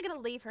I'm actually going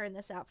to leave her in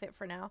this outfit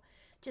for now,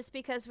 just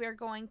because we're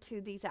going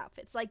to these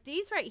outfits. Like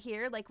these right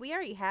here, like we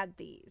already had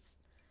these.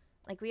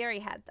 Like we already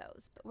had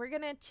those. But we're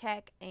going to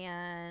check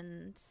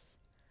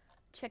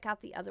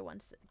out the other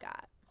ones that we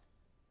got.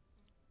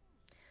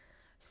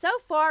 So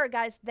far,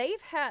 guys,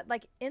 they've had,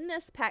 like, in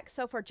this pack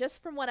so far,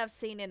 just from what I've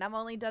seen, and I've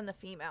only done the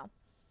female.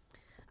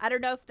 I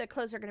don't know if the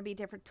clothes are going to be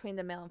different between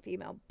the male and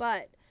female,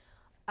 but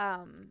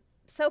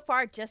so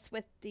far, just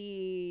with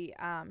the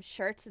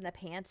shirts and the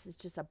pants, is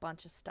just a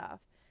bunch of stuff.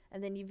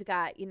 And then you've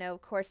got, you know,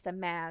 of course, the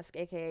mask,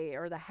 aka,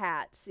 or the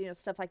hats, you know,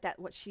 stuff like that,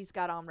 what she's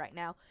got on right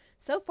now.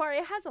 So far,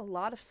 it has a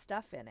lot of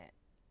stuff in it.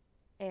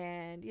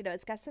 And, you know,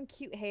 it's got some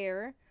cute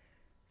hair.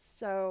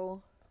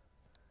 So...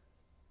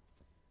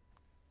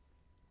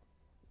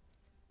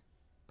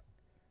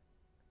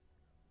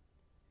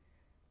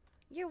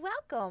 You're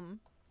welcome.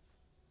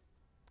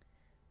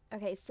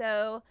 Okay,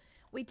 so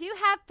we do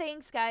have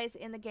things, guys,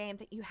 in the game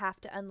that you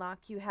have to unlock.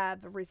 You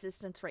have a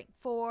resistance rank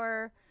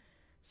 4.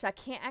 So I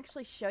can't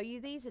actually show you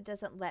these. It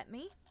doesn't let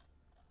me.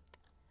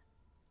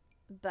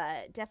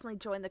 But definitely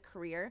join the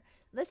career.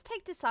 Let's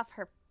take this off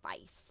her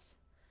face.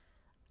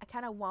 I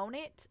kind of want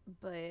it,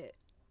 but...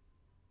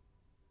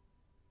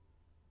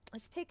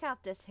 Let's pick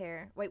out this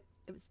hair. Wait,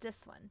 it was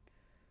this one.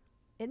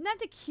 Isn't that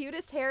the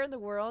cutest hair in the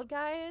world,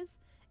 guys?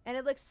 And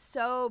it looks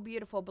so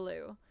beautiful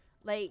blue.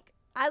 Like,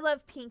 I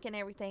love pink and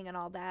everything and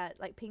all that.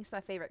 Like, pink's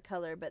my favorite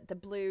color, but the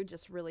blue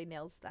just really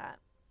nails that.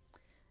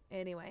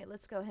 Anyway,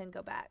 let's go ahead and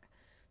go back.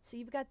 So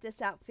you've got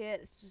this outfit.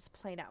 It's just a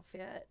plain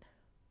outfit.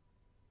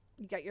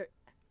 You got your...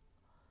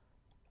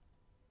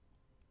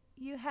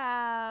 You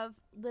have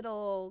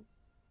little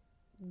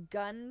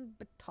gun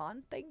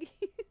baton thingies.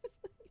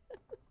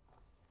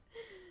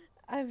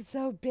 I'm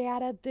so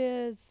bad at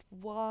this.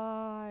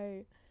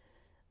 Why?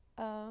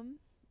 I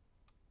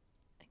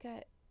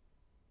got.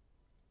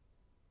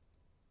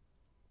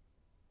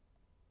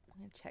 I'm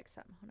gonna check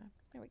something. Hold on.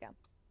 There we go.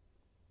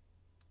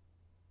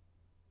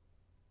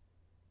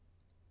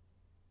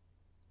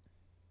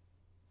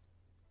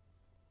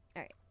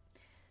 All right.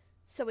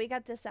 So we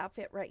got this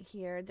outfit right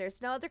here.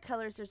 There's no other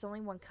colors. There's only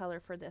one color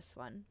for this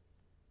one.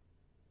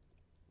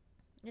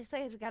 Looks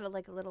like it's got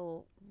like a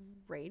little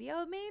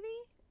radio, maybe?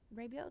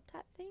 Radio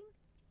type thing.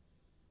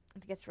 I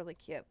think it's really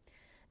cute.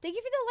 Thank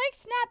you for the like,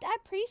 Snapped. I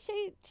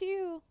appreciate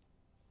you.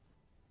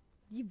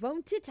 You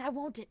want it? I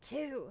want it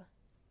too.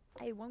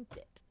 I want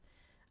it.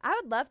 I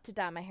would love to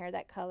dye my hair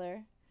that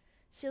color.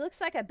 She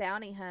looks like a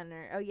bounty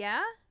hunter. Oh,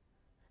 yeah?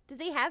 Do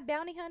they have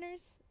bounty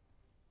hunters?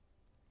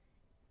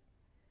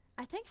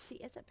 I think she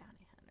is a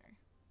bounty hunter.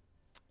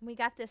 We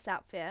got this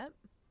outfit.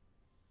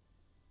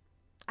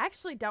 I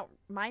actually don't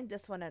mind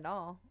this one at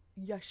all.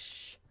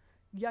 Yush.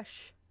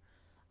 Yush.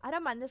 I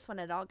don't mind this one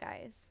at all,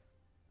 guys.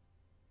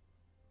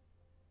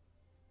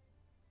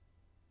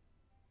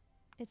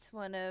 It's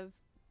one of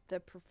the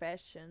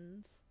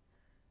professions.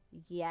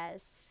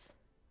 Yes.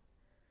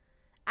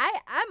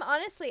 I'm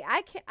honestly,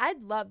 I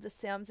love The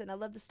Sims and I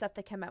love the stuff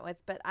they come out with,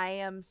 but I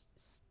am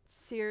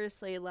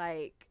seriously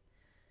like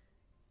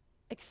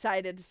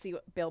excited to see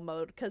what build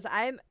mode, because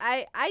I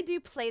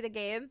do play the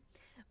game,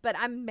 but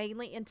I'm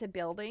mainly into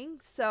building.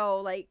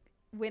 So like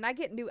when I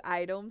get new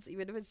items,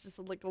 even if it's just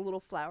like a little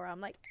flower, I'm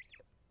like,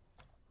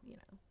 you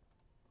know,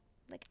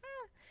 like,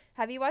 ah.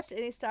 Have you watched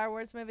any Star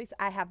Wars movies?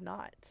 I have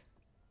not.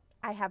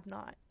 I have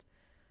not.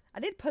 I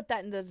did put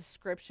that in the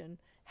description.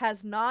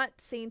 Has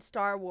not seen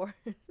Star Wars.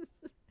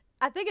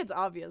 I think it's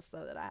obvious,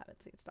 though, that I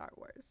haven't seen Star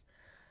Wars.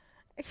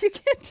 You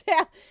can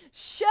tell.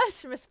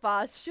 Shush, Miss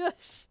Foss.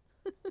 Shush.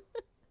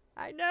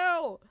 I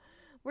know.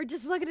 We're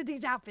just looking at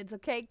these outfits,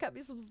 okay? Cut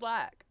me some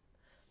slack.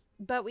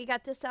 But we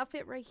got this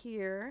outfit right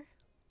here.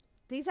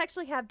 These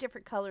actually have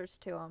different colors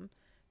to them.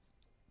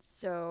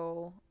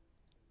 So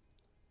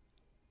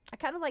I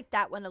kind of like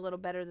that one a little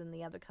better than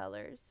the other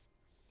colors.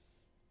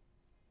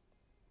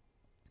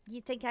 You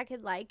think I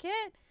could like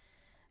it?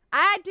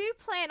 I do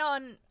plan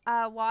on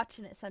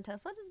watching it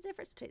sometimes. What is the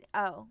difference between...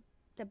 Oh,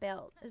 the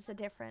belt is the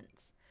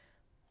difference.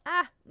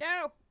 Ah,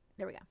 no.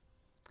 There we go.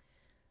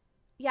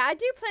 Yeah, I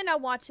do plan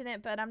on watching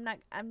it, but I'm not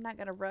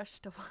going to rush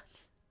to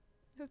watch.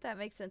 If that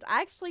makes sense.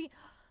 Actually,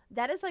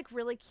 that is like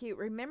really cute.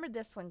 Remember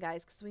this one,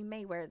 guys, because we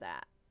may wear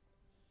that.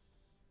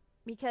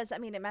 Because, I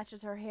mean, it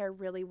matches her hair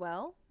really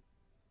well.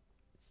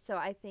 So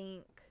I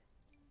think...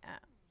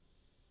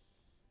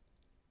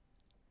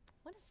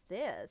 what is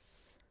this?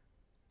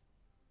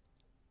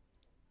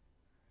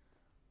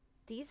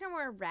 These are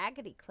more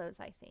raggedy clothes,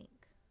 I think.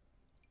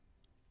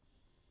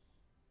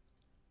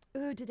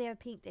 Ooh, do they have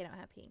pink? They don't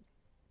have pink.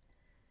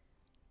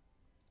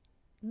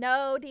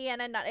 No,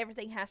 Deanna, not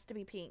everything has to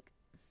be pink.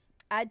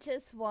 I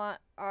just want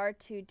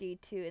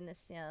R2-D2 in The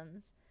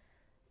Sims.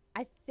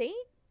 I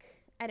think...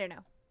 I don't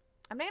know.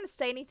 I'm not going to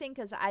say anything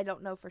because I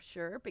don't know for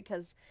sure,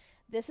 because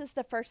this is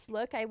the first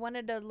look. I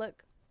wanted to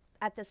look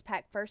at this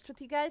pack first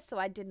with you guys, so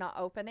I did not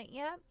open it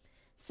yet.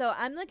 So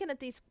I'm looking at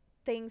these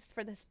things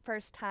for the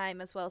first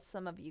time, as well as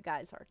some of you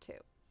guys are too.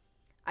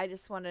 I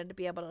just wanted to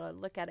be able to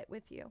look at it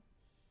with you.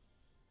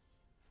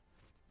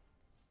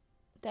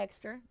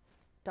 Dexter,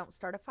 don't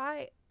start a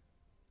fight.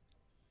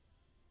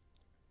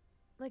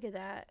 Look at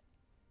that.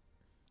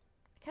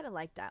 I kind of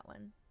like that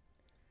one.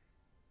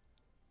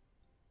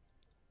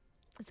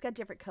 It's got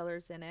different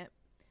colors in it.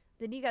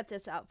 Then you got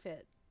this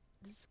outfit.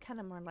 This is kind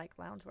of more like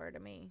loungewear to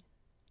me.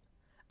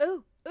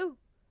 Ooh, ooh.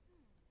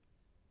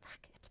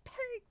 Look, it's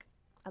pink.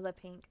 I love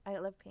pink. I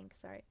love pink,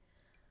 sorry.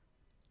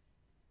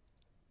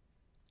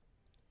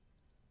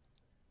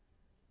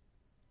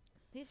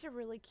 These are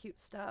really cute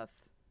stuff.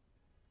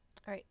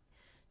 All right.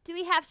 Do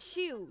we have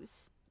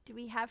shoes? Do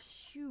we have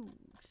shoes?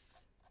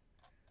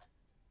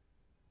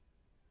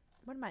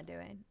 What am I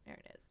doing? There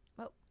it is.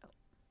 Oh, oh.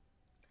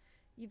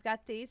 You've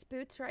got these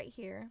boots right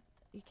here.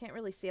 You can't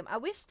really see them. I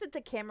wish that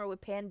the camera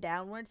would pan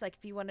downwards, like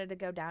if you wanted to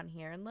go down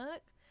here and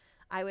look.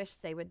 I wish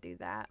they would do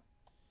that.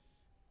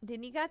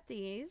 Then you got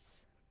these.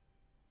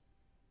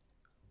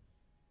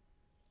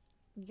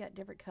 You got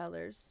different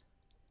colors.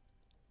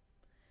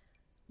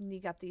 And you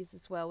got these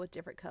as well with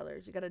different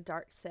colors. You got a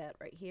dark set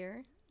right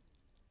here.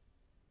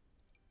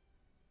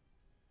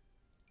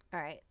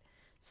 Alright.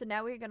 So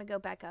now we're going to go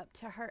back up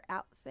to her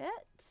outfit.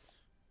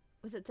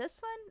 Was it this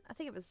one? I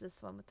think it was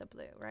this one with the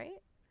blue, right?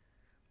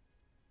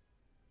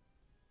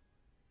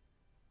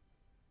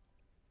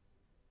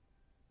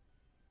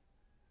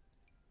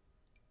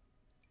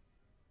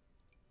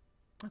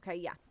 Okay,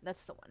 yeah,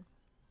 that's the one.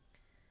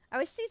 I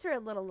wish these were a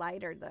little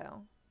lighter,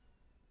 though.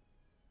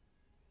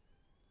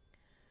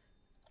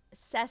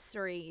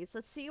 Accessories.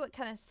 Let's see what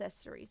kind of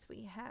accessories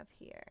we have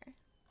here.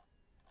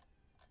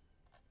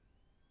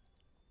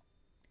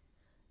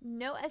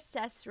 No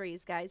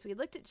accessories, guys. We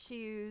looked at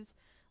shoes.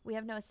 We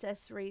have no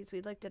accessories.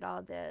 We looked at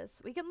all this.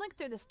 We can look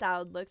through the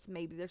styled looks.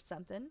 Maybe there's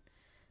something.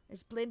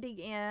 There's blending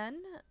in.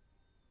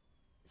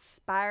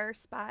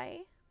 Spy.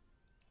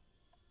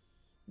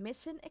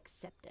 Mission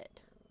accepted.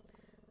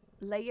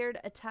 Layered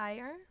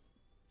attire.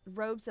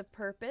 Robes of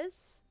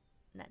purpose.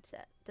 And that's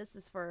it. This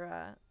is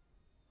for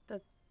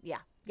yeah.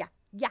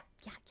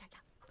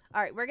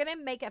 All right, we're gonna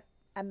make a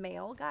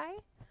male guy,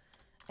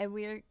 and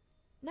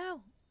no,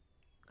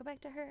 go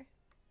back to her.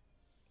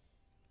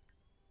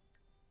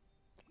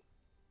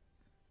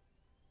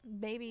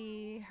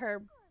 Maybe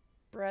her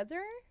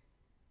brother,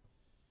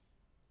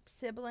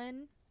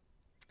 sibling.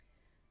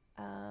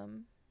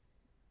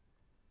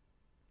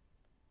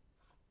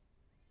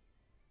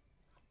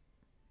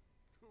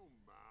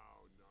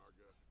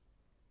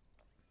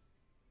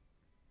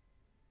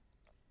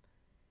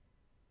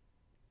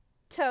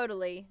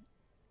 Totally.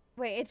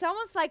 Wait, it's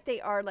almost like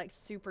they are like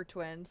super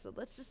twins, so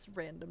let's just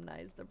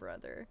randomize the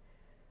brother.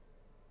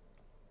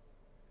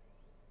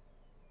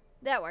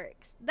 That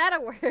works.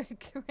 That'll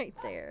work right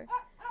there.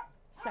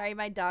 Sorry,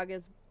 my dog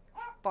is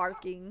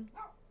barking.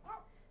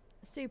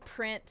 Let's do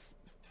Prince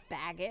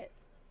Baggett.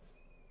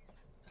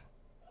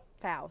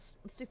 Faust.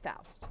 Let's do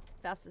Faust.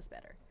 Faust is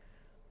better.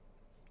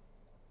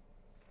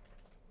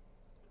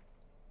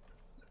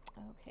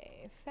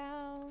 Okay,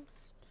 Faust.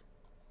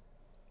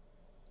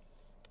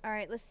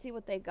 Alright, let's see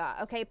what they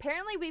got. Okay,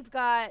 apparently we've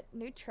got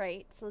new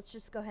traits. So let's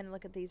just go ahead and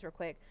look at these real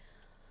quick.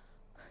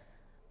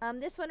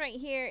 This one right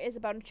here is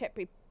about a trip.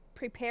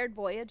 Prepared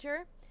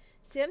Voyager.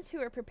 Sims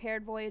who are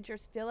prepared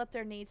voyagers fill up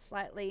their needs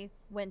slightly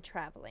when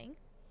traveling.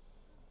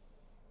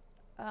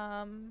 We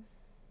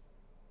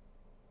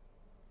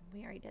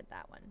already did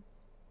that one.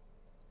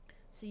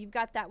 So you've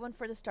got that one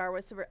for the Star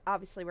Wars. So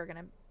obviously we're going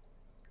to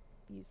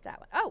use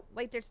that one. Oh,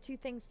 wait, there's two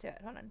things to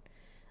it. Hold on.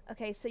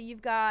 Okay, so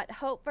you've got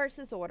Hope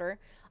versus Order.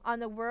 On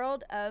the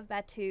world of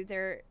Batuu,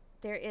 there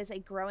is a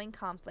growing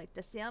conflict.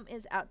 The Sim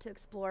is out to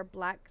explore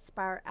Black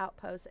Spire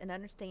outposts and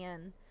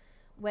understand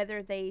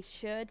whether they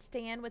should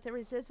stand with the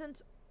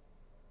Resistance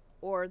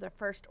or the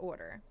First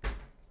Order.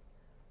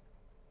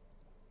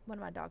 One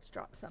of my dogs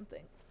dropped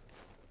something.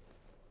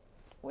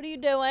 What are you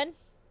doing?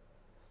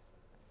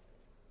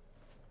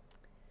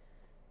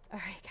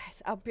 Alright,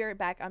 guys. I'll be right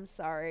back. I'm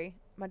sorry.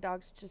 My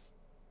dog's just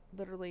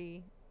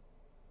literally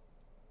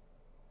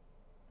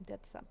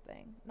did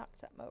something.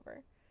 Knocked something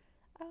over.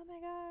 Oh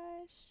my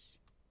gosh.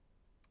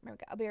 There we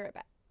go. I'll be right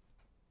back.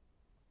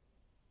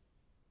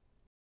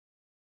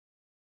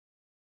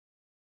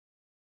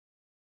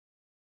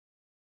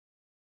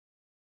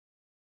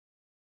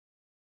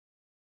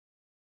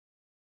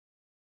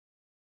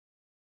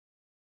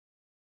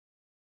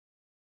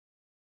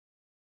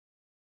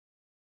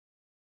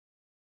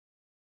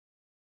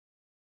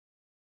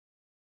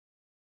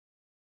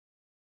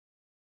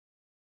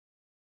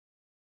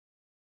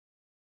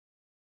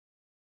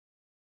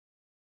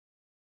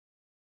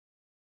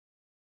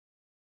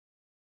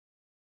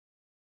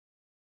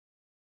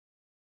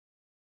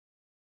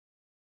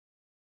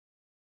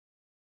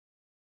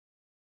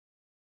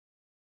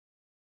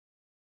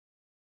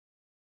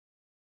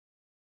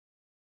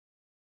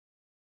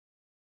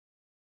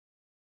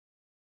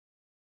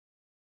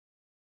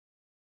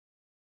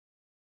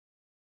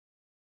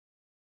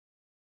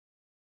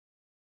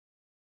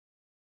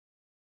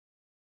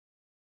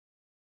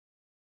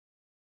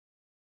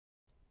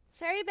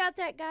 Sorry about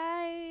that,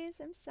 guys.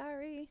 I'm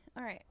sorry.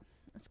 All right,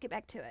 let's get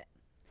back to it.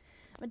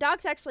 My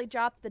dog's actually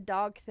dropped the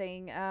dog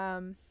thing,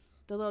 the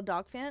little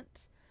dog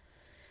fence.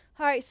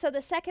 All right, so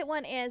the second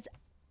one is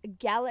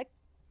Galactic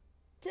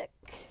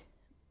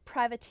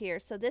Privateer.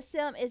 So this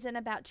sim isn't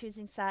about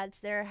choosing sides.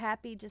 They're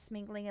happy just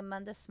mingling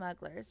among the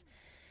smugglers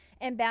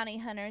and bounty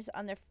hunters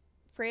on the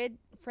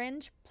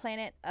fringe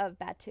planet of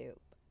Batuu.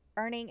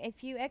 Earning a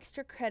few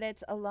extra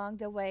credits along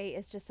the way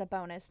is just a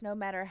bonus, no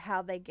matter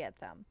how they get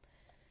them.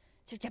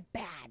 Such a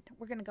bad.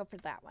 We're going to go for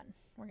that one.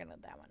 We're going to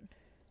do that one.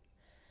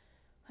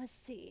 Let's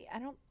see. I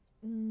don't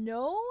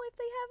know if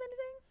they have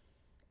anything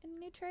in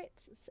new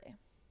traits. Let's see.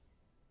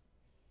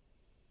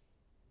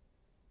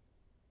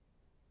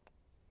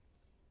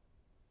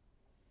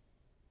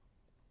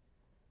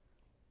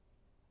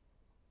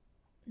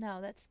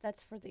 No,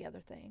 that's for the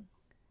other thing.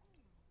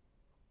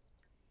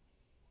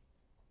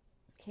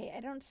 Okay,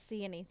 I don't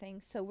see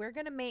anything. So we're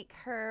going to make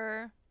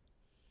her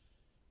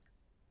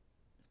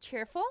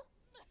cheerful.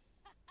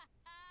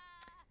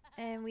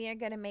 And we are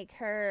going to make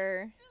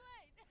her...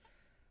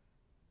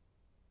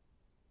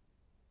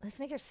 Let's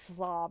make her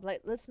slob.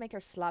 Let's make her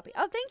sloppy.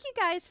 Oh, thank you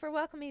guys for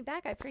welcoming me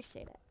back. I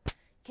appreciate it.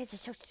 You guys are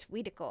so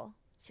sweetical.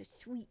 So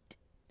sweet.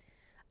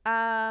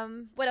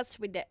 What else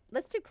should we do?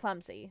 Let's do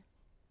clumsy.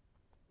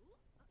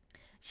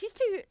 She's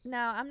too... No,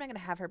 I'm not going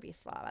to have her be a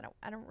slob.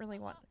 I don't really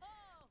want...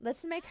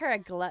 Let's make her a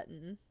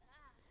glutton.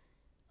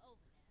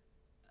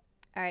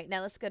 Alright,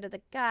 now let's go to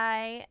the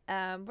guy.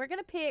 We're going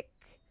to pick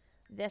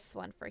this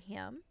one for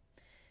him.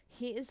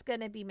 He is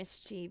going to be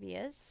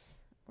mischievous.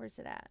 Where's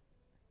it at?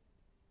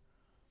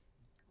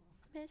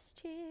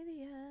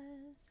 Mischievous.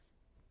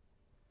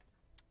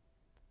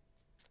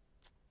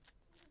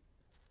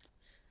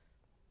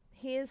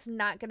 He is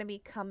not going to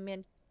be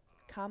communical.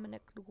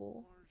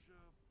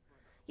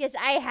 Yes,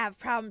 I have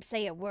problems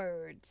saying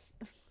words.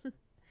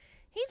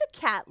 He's a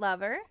cat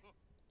lover.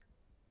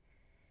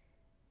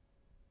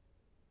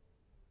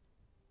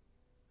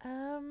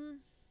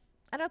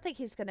 I don't think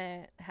he's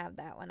gonna have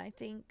that one. I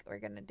think we're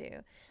gonna do.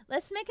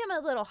 Let's make him a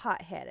little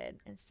hot-headed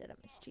instead of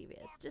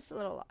mischievous. Just a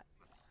little lot.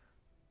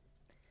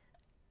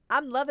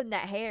 I'm loving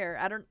that hair.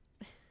 I don't.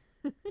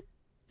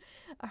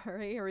 All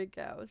right, here we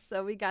go.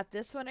 So we got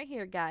this one right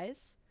here, guys.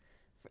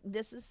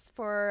 This is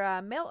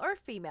for male or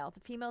female.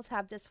 The females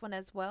have this one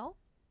as well.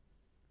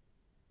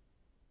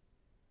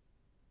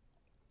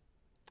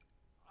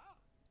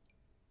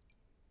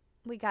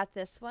 We got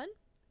this one.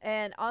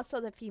 And also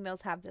the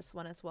females have this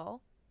one as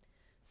well.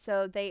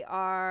 So they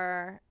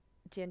are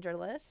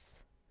genderless.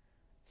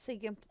 So you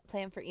can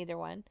play them for either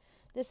one.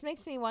 This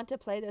makes me want to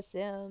play The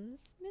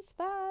Sims. Miss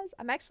Foz.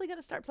 I'm actually going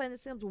to start playing The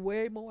Sims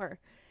way more.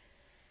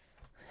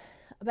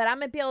 But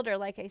I'm a builder,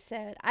 like I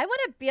said. I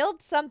want to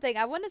build something.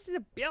 I want to see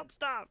the build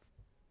stuff.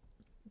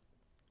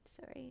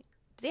 Sorry.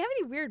 Do they have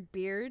any weird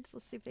beards?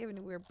 Let's see if they have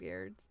any weird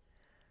beards.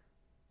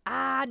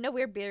 Ah, no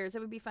weird beards. It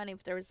would be funny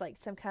if there was like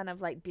some kind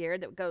of like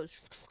beard that goes.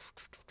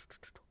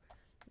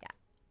 Yeah.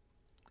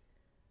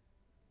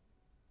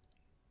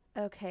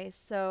 Okay,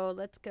 so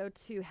let's go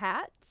to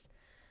hats.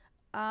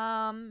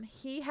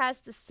 He has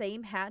the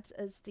same hats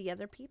as the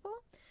other people.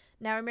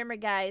 Now remember,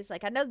 guys,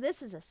 like I know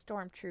this is a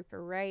stormtrooper,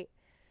 right?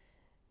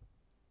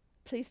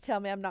 Please tell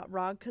me I'm not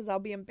wrong, because I'll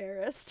be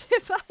embarrassed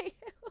if I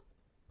am.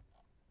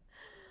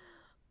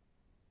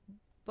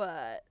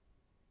 But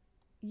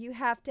you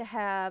have to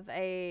have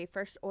a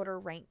first order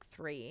rank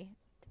 3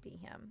 to be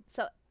him.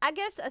 So I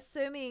guess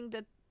assuming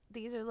that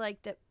these are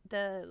like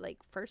the like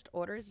first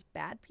orders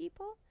bad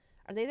people.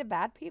 Are they the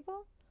bad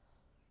people?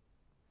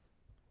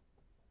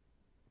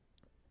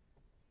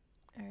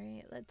 All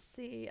right, let's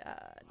see.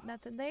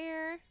 Nothing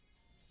there.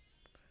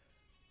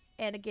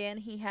 And again,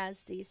 he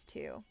has these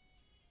two.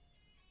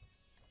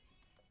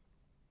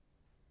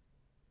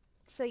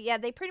 So yeah,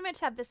 they pretty much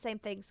have the same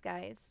things,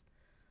 guys,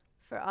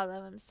 for all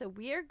of them. So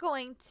we are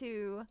going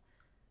to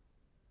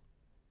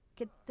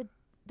get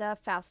the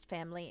Faust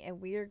family,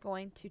 and we are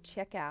going to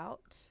check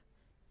out.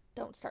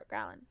 Don't start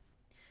growling.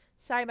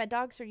 Sorry, my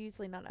dogs are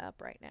usually not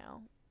up right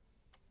now.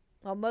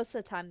 Well, most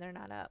of the time they're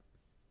not up.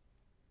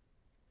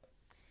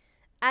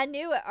 I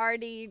knew it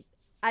already.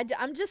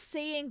 I'm just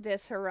seeing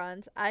this,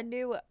 Haruns. I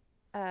knew what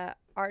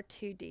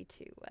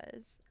R2D2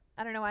 was.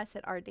 I don't know why I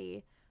said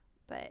RD,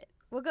 but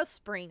we'll go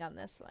spring on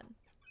this one.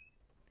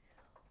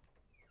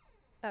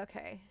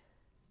 Okay.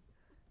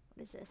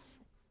 What is this?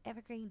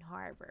 Evergreen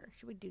Harbor.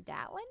 Should we do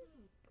that one?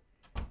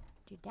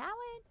 Do that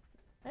one?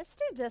 Let's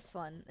do this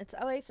one. It's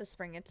Oasis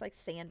Spring. It's like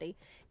sandy.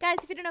 Guys,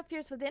 if you don't know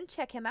Fierce Within,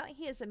 check him out.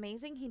 He is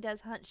amazing. He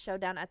does Hunt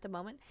Showdown at the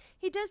moment.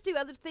 He does do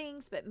other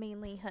things, but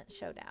mainly Hunt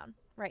Showdown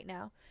right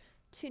now.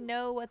 To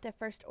know what the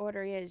first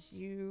order is,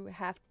 you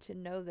have to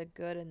know the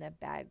good and the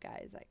bad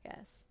guys, I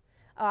guess.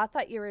 Oh, I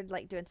thought you were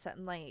like doing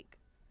something like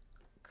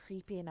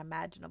creepy and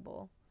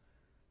imaginable.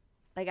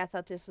 Like I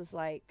thought this was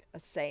like a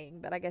saying,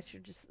 but I guess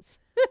you're just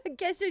I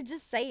guess you're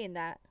just saying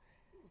that.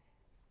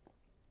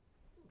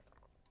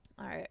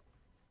 All right.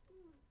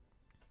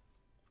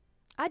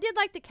 I did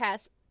like the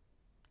cast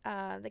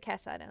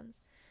items.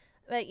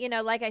 But you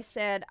know, like I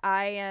said,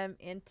 I am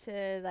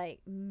into like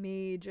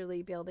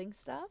majorly building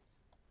stuff.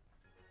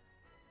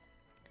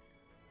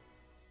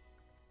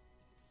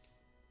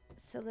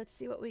 So let's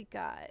see what we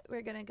got.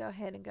 We're going to go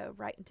ahead and go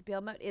right into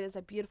build mode. It is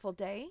a beautiful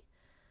day.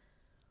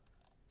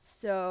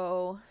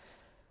 So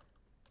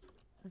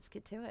let's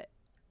get to it.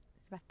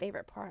 It's my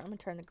favorite part. I'm going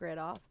to turn the grid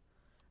off.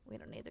 We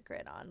don't need the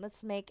grid on.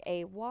 Let's make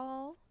a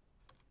wall.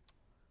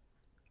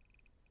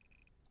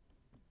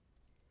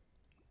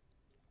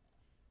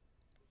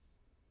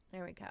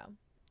 There we go.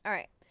 All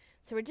right.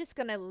 So we're just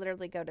going to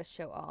literally go to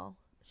show all.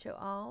 Show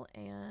all,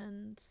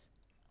 and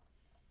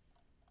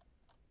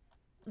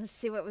let's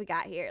see what we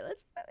got here.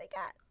 Let's see what we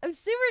got. I'm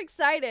super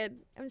excited.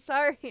 I'm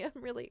sorry.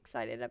 I'm really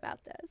excited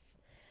about this.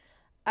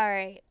 All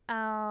right.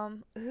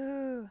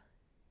 Ooh.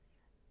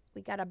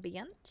 We got a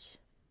bench.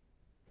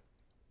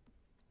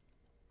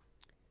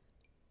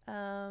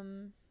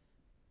 Let's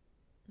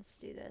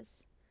do this.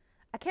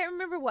 I can't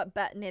remember what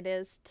button it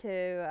is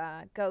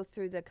to go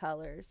through the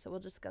colors, so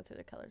we'll just go through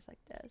the colors like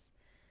this.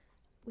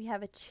 We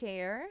have a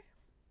chair.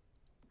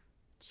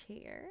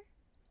 Chair.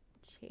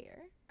 Chair.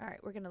 All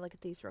right, we're going to look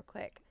at these real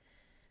quick.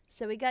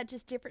 So we got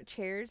just different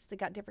chairs. They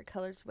got different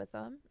colors with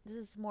them. This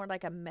is more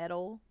like a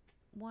metal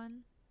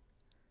one.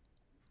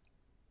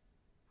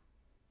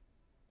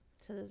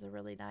 So those are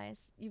really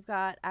nice. You've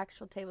got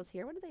actual tables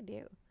here. What do they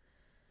do?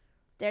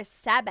 They're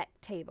Sabak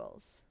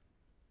tables.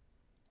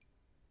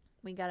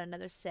 We got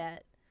another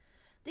set.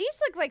 These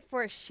look like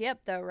for a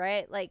ship though,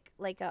 right? Like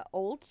a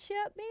old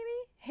ship maybe?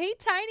 Hey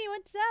Tiny,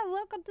 what's up?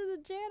 Welcome to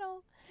the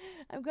channel.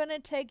 I'm going to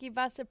take you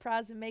by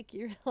surprise and make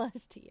you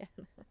realize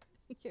Tiana.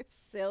 You're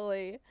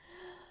silly.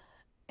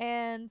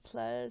 And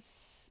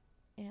plus,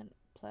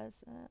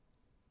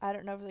 I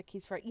don't know what the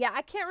keys for. Yeah,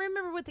 I can't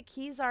remember what the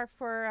keys are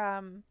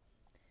for,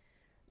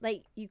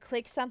 like, you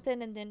click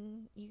something and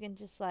then you can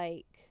just,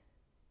 like,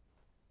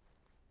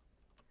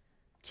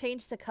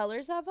 change the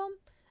colors of them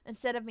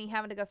instead of me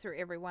having to go through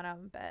every one of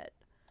them, but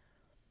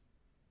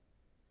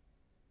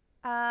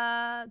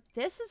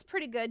This is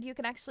pretty good. You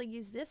can actually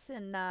use this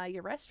in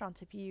your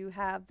restaurants if you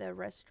have the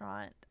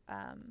restaurant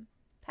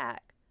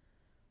pack.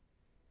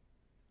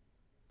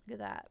 Look at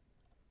that.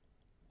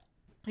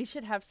 We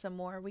should have some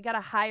more. We got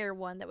a higher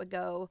one that would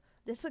go.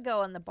 This would go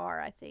on the bar,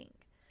 I think.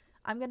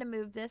 I'm gonna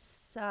move this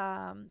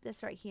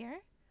this right here.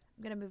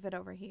 I'm gonna move it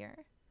over here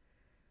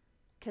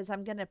because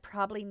I'm gonna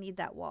probably need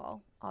that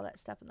wall, all that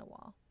stuff in the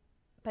wall.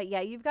 But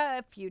yeah, you've got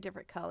a few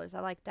different colors. I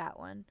like that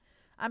one.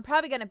 I'm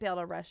probably gonna build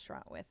a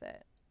restaurant with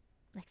it,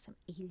 like some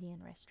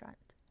alien restaurant.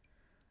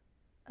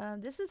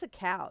 This is a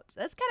couch.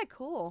 That's kind of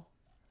cool.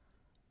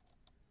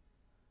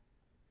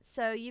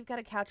 So you've got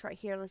a couch right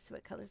here. Let's see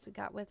what colors we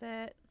got with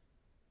it.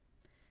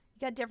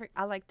 You got different.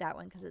 I like that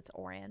one because it's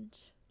orange.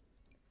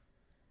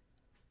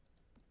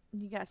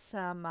 You got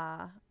some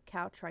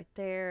couch right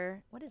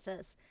there. What is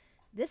this?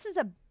 This is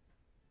a...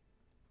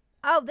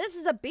 Oh, this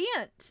is a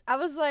bench. I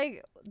was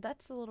like,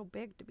 that's a little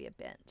big to be a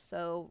bench.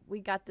 So we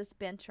got this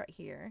bench right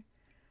here.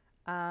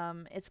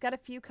 It's got a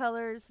few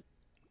colors.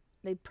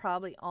 They'd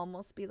probably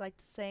almost be like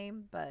the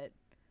same, but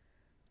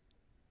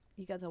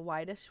you got the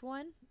whitish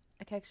one.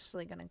 I'm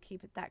actually going to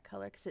keep it that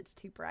color because it's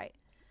too bright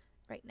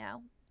right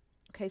now.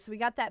 Okay, so we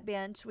got that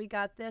bench. We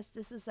got this.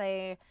 This is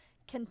a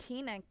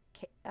cantina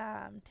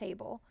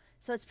table.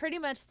 So it's pretty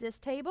much this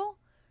table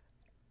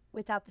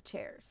without the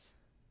chairs.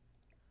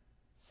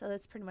 So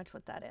that's pretty much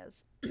what that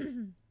is.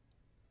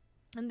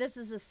 And this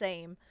is the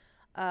same.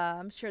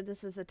 I'm sure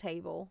this is a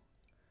table.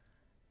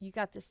 You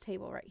got this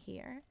table right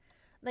here.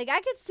 Like,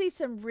 I could see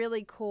some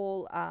really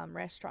cool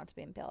restaurants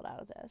being built out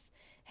of this.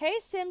 Hey,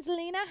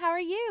 Simsalina, how are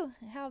you?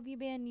 How have you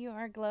been? You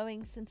are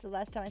glowing since the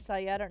last time I saw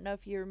you. I don't know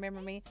if you remember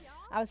me.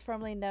 I was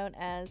formerly known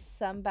as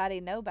Somebody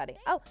Nobody.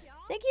 Oh,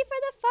 thank you for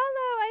the follow.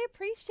 I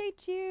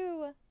appreciate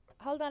you.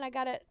 Hold on, I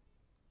gotta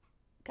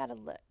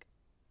look.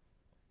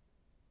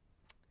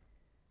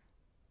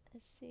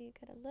 Let's see,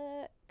 gotta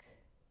look.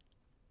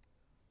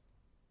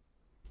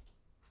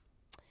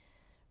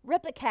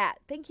 Replicat,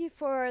 thank you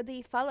for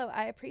the follow.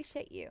 I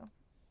appreciate you.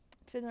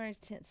 It's been more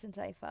since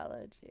I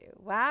followed you.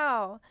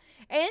 Wow.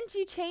 And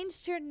you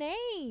changed your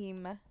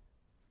name.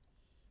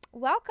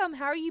 Welcome.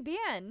 How are you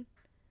been?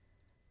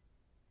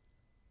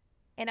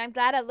 And I'm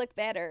glad I look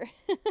better.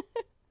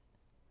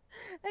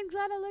 I'm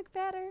glad I look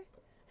better.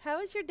 How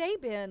has your day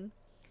been?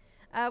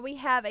 We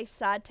have a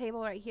side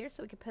table right here,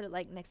 so we could put it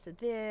like next to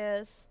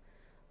this,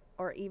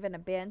 or even a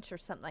bench or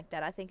something like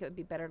that. I think it would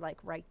be better like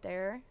right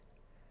there.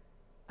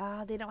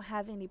 They don't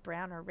have any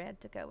brown or red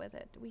to go with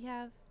it. Do we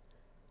have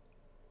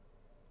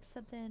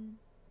something?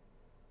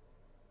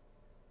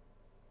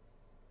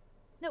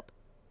 Nope.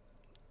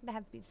 They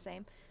have to be the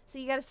same. So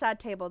you got a side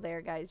table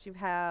there, guys. You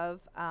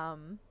have,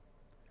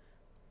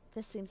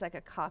 this seems like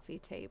a coffee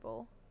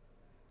table,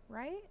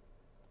 right?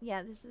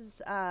 Yeah, this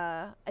is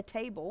a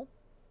table.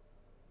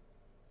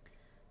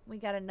 We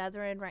got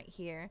another one right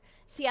here.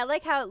 See, I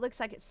like how it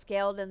looks like it's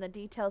scaled and the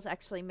details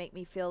actually make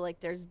me feel like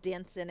there's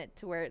dents in it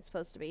to where it's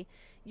supposed to be.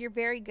 You're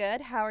very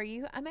good. How are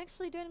you? I'm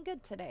actually doing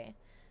good today.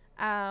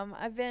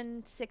 I've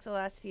been sick the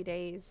last few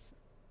days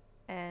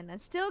and I'm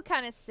still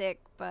kind of sick,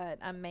 but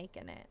I'm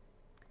making it.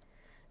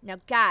 Now,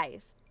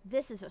 guys,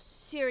 this is a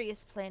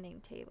serious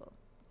planning table.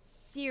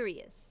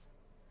 Serious.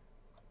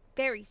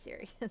 Very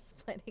serious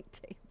planning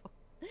table.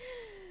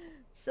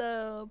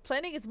 So,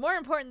 planning is more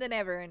important than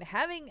ever, and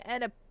having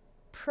an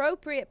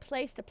appropriate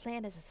place to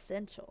plan is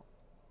essential.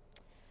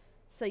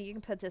 So you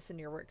can put this in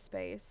your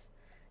workspace.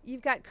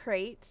 You've got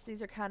crates.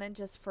 These are kind of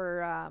just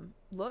for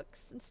looks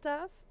and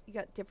stuff. You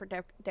got different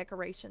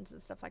decorations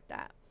and stuff like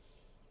that.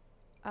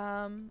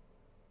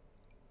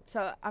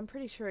 So I'm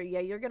pretty sure, yeah,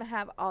 you're going to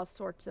have all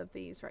sorts of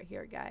these right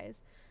here, guys.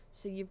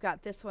 So you've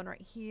got this one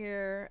right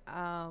here.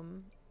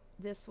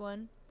 This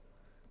one.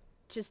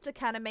 Just to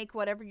kind of make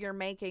whatever you're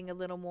making a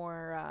little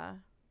more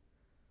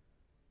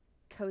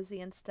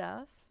cozy and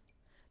stuff.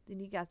 Then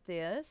you got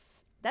this.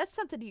 That's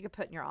something you could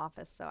put in your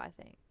office, though, I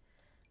think.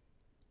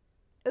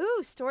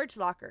 Ooh, storage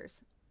lockers.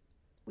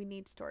 We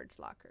need storage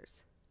lockers.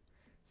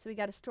 So we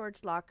got a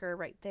storage locker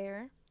right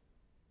there.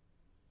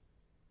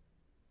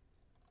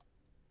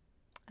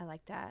 I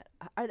like that.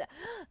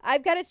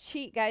 I've got to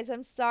cheat, guys.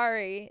 I'm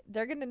sorry.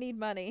 They're going to need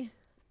money.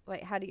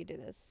 Wait, how do you do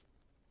this?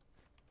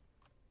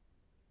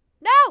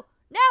 No!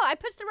 No! I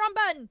pushed the wrong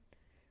button.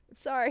 I'm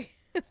sorry.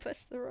 I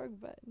pushed the wrong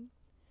button.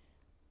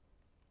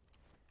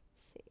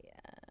 Let's see.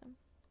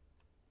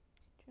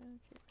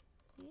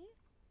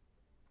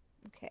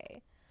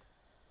 Okay.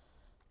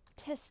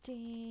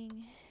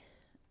 Testing.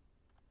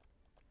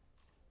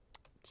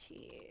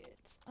 Cheats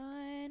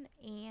on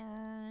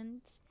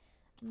and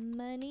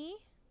money.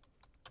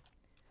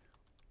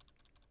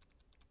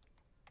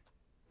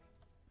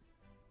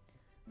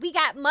 We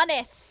got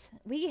monies.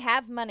 We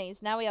have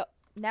monies. Now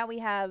we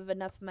have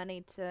enough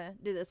money to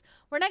do this.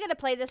 We're not going to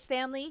play this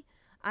family.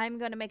 I'm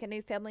going to make a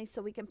new family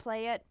so we can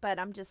play it, but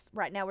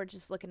right now we're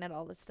just looking at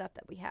all the stuff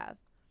that we have.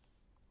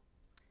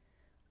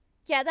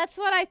 Yeah, that's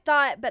what I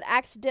thought, but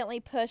accidentally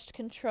pushed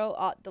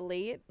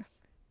Control-Alt-Delete.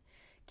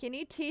 Can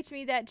you teach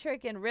me that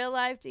trick in real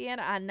life,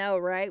 Deanna? I know,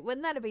 right?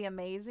 Wouldn't that be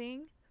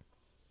amazing?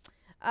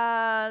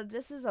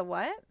 This is a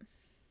what?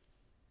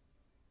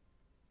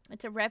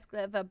 It's a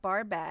replica of a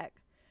bar back.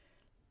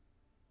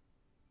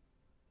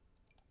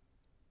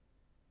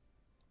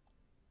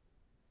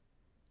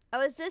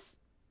 Oh, is this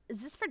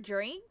for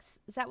drinks?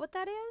 Is that what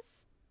that is?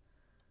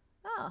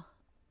 Oh,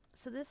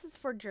 so this is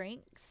for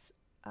drinks.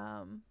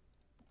 Could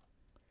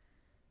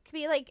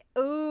be like,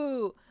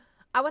 ooh,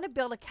 I want to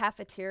build a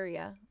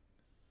cafeteria.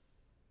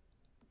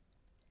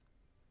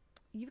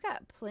 You've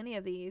got plenty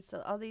of these,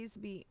 so all these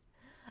be.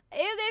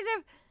 Ew,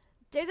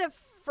 there's a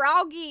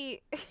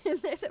froggy.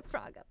 There's a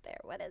frog up there.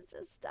 What is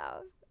this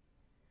stuff?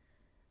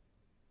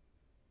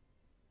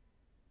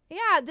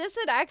 Yeah, this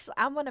would actually.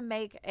 I'm gonna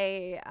make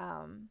a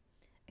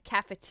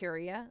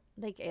cafeteria,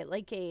 like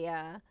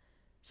a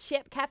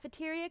ship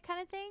cafeteria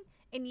kind of thing,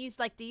 and use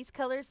like these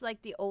colors,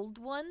 like the old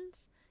ones.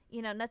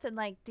 You know, nothing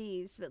like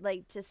these, but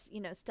like just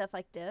stuff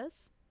like this.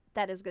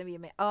 That is gonna be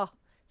amazing. Oh,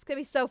 it's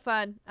gonna be so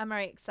fun. I'm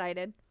already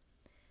excited.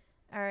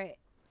 All right.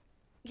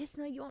 Yes,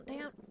 no, you won't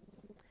down.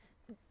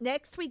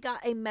 Next, we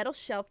got a metal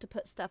shelf to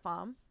put stuff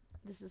on.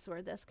 This is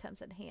where this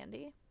comes in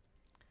handy.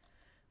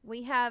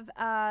 We have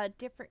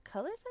different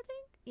colors, I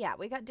think. Yeah,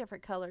 we got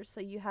different colors, so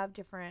you have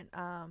different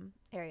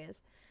areas.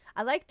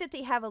 I like that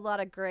they have a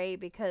lot of gray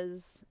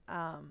because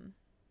I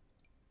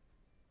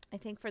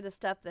think for the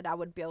stuff that I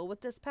would build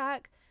with this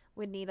pack,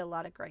 we'd need a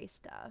lot of gray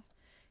stuff.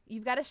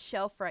 You've got a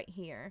shelf right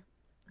here.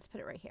 Let's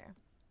put it right here.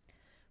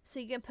 So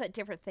you can put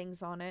different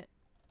things on it.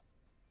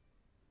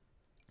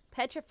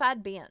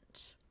 Petrified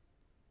bench.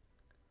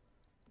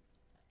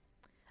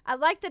 I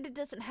like that it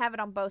doesn't have it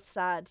on both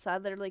sides, so I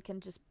literally can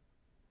just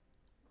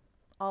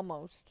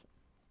almost.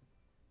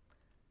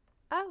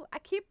 Oh, I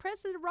keep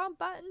pressing the wrong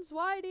buttons.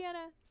 Why,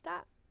 Deanna?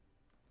 Stop.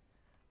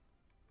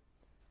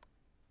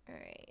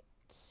 Alright.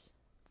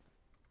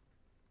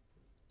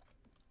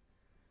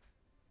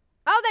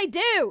 Oh, they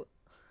do!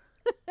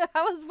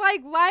 I was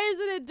like, why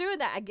isn't it doing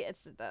that? I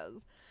guess it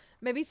does.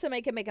 Maybe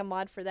somebody can make a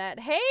mod for that.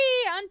 Hey,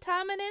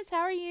 Untominous, how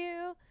are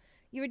you?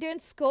 You were doing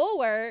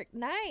schoolwork.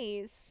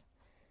 Nice.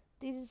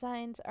 These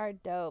designs are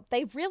dope.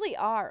 They really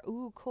are.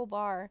 Ooh, cool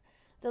bar.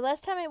 The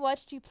last time I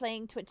watched you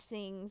playing Twitch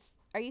Sings,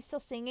 are you still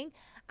singing?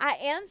 I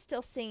am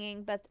still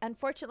singing, but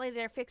unfortunately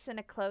they're fixing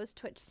to close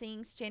Twitch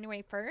Sings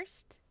January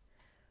 1st.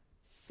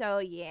 So,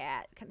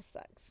 yeah, it kind of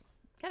sucks.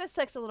 Kind of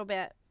sucks a little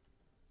bit.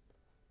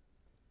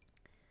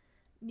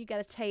 You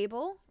got a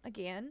table,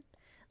 again.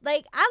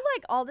 Like, I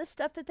like all this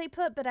stuff that they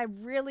put, but I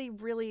really,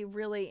 really,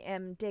 really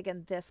am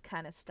digging this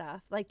kind of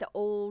stuff. Like the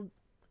old,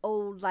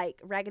 like,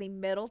 Raggedy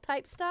Middle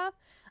type stuff.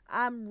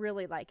 I'm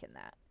really liking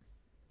that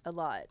a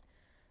lot.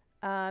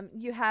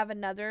 You have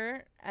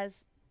another,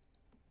 as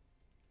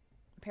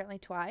apparently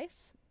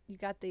twice. You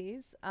got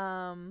these.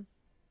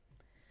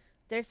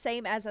 They're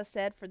same as I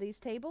said for these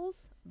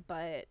tables,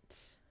 but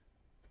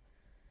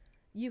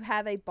you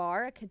have a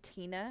bar, a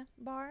cantina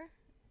bar.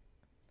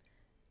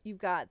 You've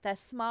got that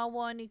small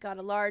one, you got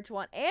a large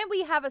one, and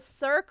we have a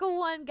circle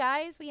one,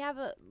 guys. We have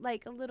a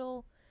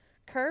little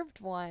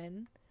curved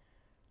one.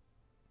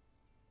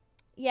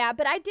 Yeah,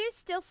 but I do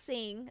still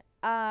sing.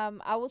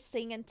 I will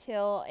sing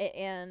until it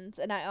ends,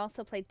 and I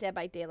also play Dead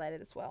by Daylight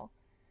as well.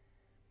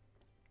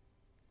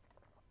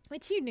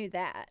 Which you knew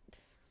that.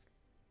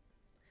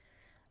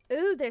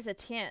 Ooh, there's a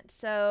tent.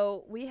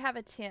 So we have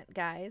a tent,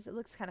 guys. It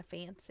looks kind of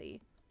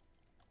fancy.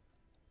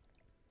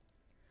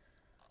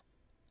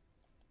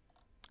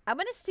 I'm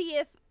going to see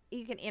if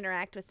you can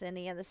interact with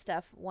any of the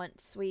stuff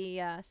once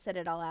we set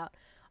it all out.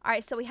 All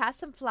right, so we have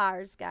some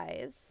flowers,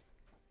 guys.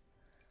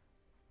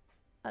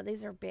 Oh,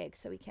 these are big,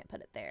 so we can't put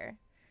it there.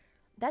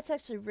 That's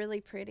actually really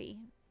pretty.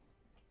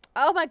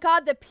 Oh my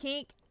god, the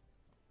pink.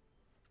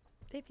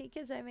 The pink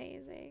is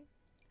amazing.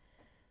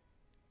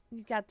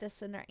 You got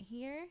this one right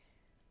here.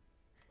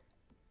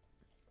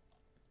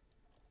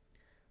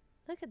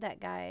 Look at that,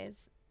 guys.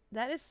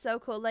 That is so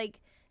cool. Like,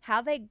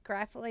 how they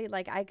graphically,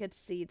 like, I could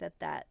see that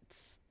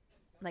that's,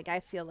 like, I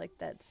feel like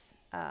that's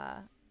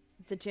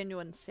the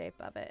genuine shape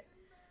of it.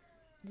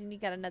 Then you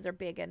got another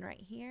big one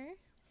right here.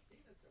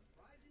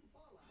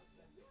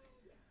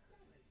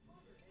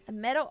 A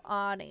metal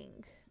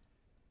awning.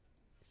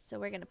 So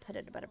we're going to put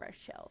it above our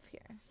shelf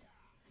here.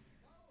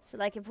 So,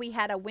 like, if we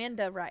had a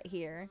window right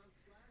here,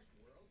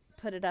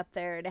 put it up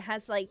there. And it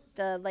has, like,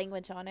 the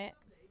language on it.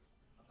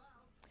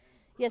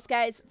 Yes,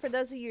 guys, for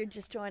those of you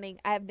just joining,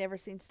 I have never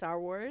seen Star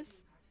Wars.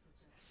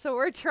 So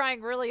we're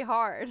trying really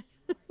hard.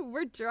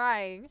 We're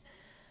trying.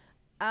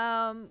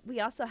 We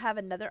also have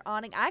another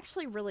awning. I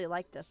actually really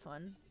like this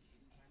one.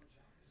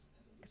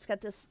 It's got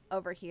this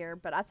over here,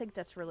 but I think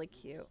that's really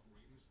cute.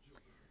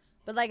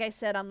 But like I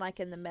said, I'm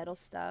liking the metal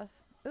stuff.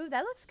 Ooh,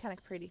 that looks kind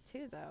of pretty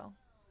too, though.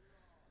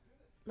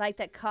 Like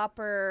that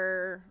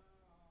copper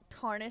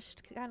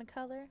tarnished kind of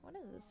color. What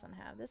does this one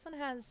have? This one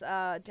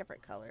has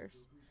different colors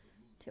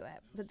to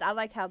it. But I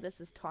like how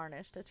this is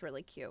tarnished. It's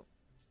really cute.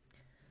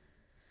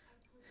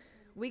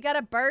 We got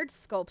a bird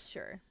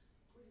sculpture.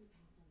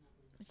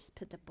 Let's just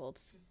put the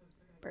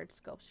bird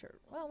sculpture.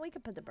 Well, we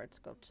could put the bird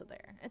sculpture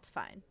there. It's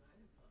fine.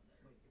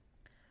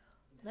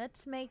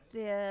 Let's make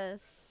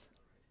this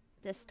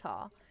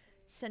tall.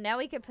 So now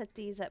we can put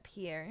these up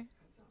here.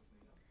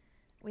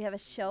 We have a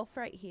shelf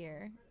right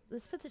here.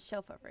 Let's put the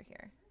shelf over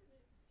here.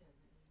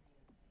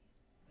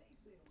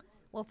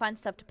 We'll find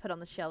stuff to put on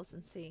the shelves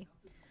and see.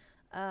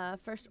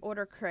 First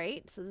order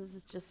crate. So this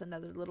is just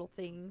another little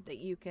thing that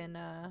you can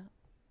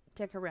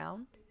tick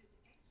around.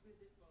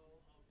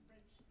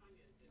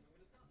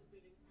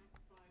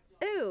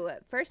 Ooh,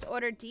 first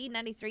order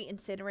D93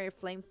 incinerator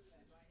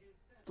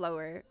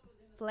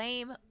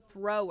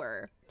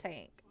flamethrower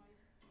tank.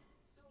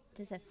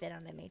 Doesn't fit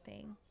on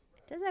anything.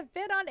 It doesn't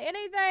fit on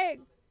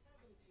anything.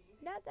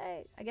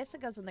 Nothing. I guess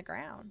it goes on the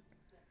ground.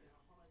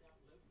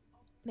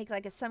 Make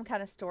like some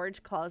kind of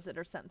storage closet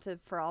or something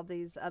for all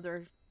these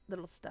other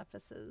little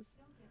stuffuses.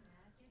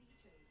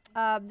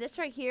 This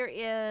right here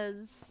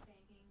is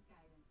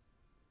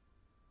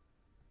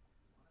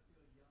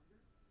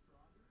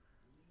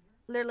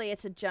literally,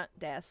 it's a junk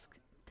desk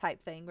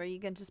type thing where you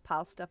can just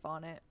pile stuff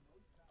on it.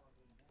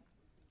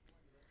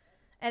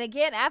 And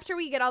again, after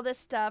we get all this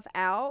stuff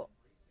out,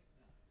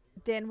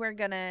 then we're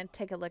gonna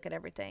take a look at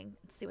everything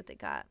and see what they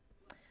got.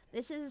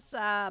 This is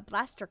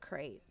blaster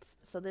crates.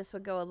 So this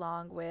would go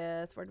along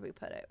with, where do we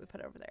put it? We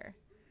put it over there.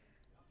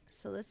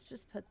 So let's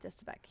just put this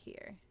back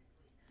here.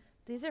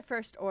 These are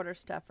first order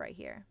stuff right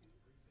here.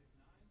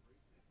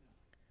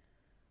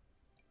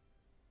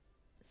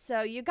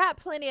 So you got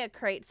plenty of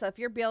crates. So if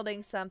you're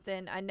building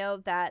something, I know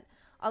that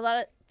a lot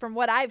of, from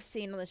what I've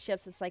seen on the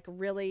ships, it's like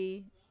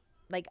really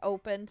like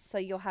open. So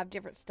you'll have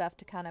different stuff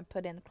to kind of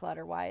put in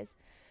clutter wise.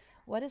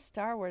 What is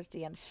Star Wars,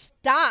 Deanna?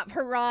 Stop,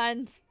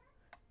 Herons!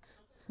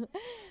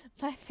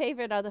 My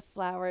favorite are the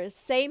flowers.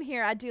 Same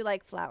here. I do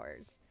like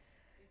flowers.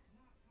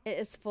 It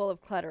is full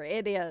of clutter.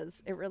 It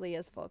is. It really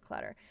is full of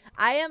clutter.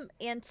 I am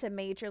into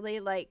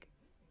majorly like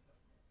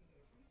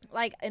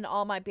in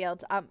all my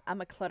builds,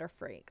 I'm a clutter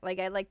freak. Like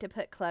I like to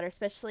put clutter,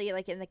 especially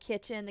like in the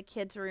kitchen, the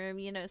kids' room,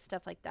 you know,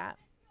 stuff like that.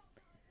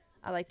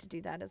 I like to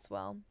do that as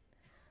well.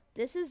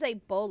 This is a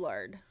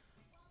bollard.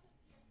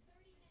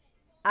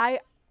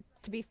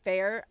 To be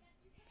fair,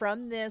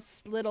 from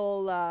this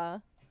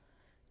little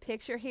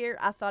picture here,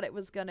 I thought it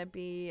was gonna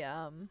be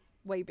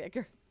way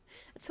bigger.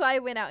 That's why I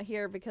went out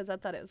here, because I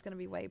thought it was gonna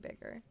be way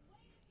bigger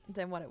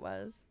than what it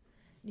was.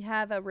 You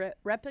have a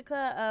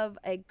replica of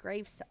a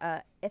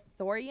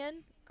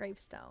Ithorian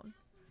gravestone.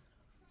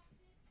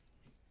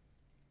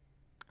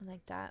 I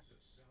like that.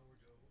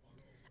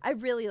 I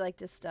really like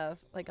this stuff,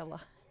 like a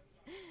lot.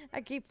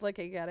 I keep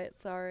looking at it,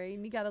 sorry.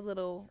 And you got a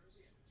little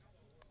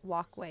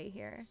walkway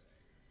here.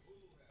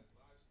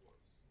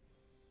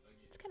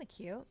 It's kind of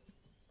cute.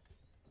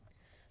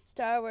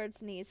 Star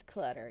Wars needs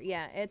clutter.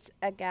 Yeah, it's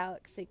a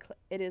galaxy.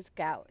 It is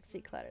galaxy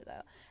clutter,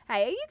 though.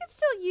 Hey, you can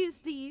still use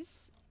these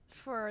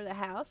for the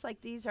house, like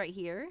these right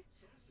here.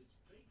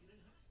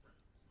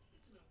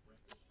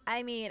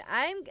 I mean,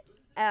 I'm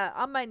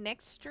on my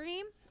next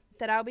stream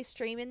that I'll be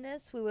streaming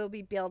this, we will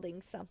be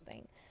building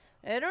something.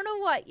 I don't know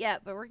what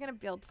yet, but we're going to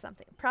build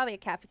something. Probably a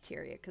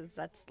cafeteria, because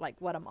that's like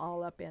what I'm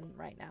all up in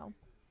right now.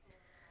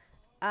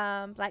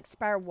 Black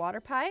Spire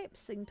water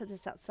pipes. So you can put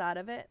this outside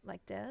of it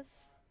like this.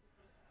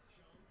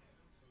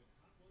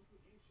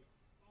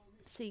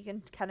 So you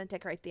can kind of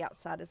decorate the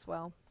outside as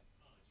well.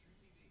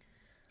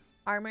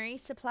 Armory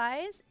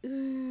supplies.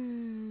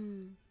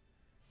 Ooh.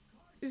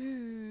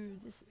 Ooh.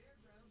 Is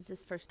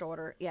this first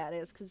order? Yeah, it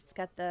is, because it's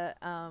got the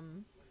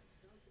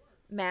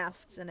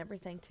masks and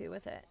everything too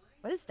with it.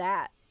 What is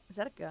that? Is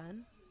that a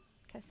gun?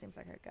 Kind of seems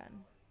like a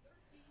gun.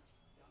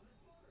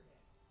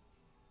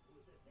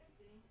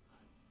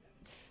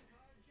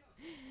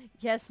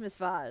 Yes, Miss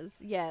Vaz.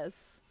 Yes.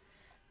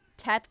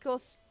 Tactical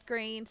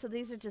screen. So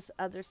these are just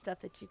other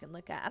stuff that you can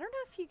look at. I don't know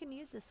if you can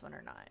use this one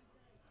or not.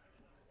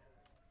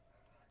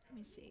 Let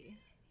me see.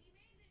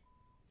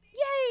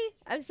 Yay!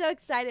 I'm so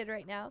excited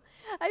right now.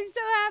 I'm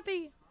so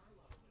happy.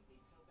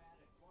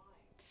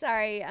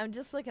 Sorry, I'm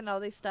just looking at all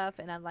these stuff,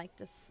 and I like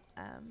this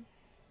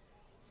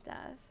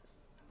stuff.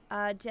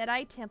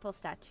 Jedi Temple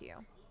statue.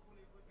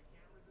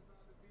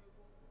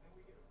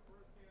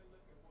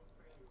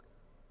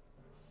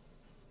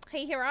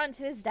 Hey, Herons,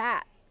 who is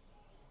that?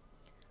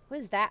 Who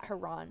is that,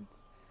 Herons?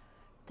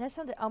 That's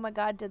something. Oh my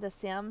God, did the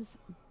Sims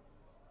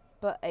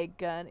but a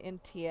gun in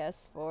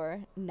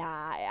TS4?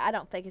 Nah, I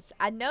don't think it's.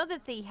 I know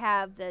that they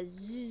have the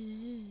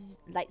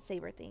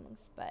lightsaber things,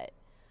 but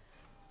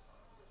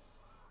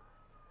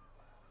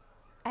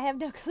I have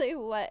no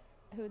clue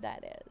who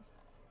that is.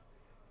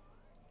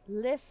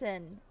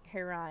 Listen,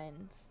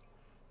 Herons.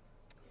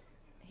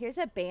 Here's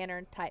a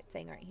banner type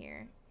thing right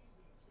here.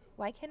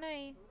 Why can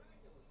I?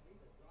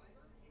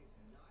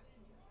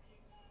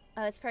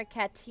 Oh, it's for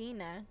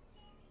Katina.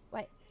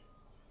 Wait.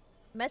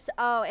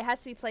 Oh, it has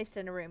to be placed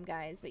in a room,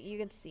 guys, but you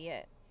can see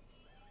it.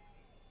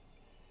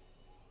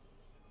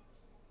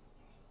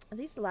 Are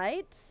these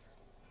lights?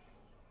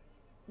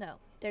 No,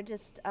 they're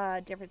just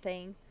different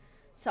thing.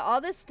 So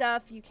all this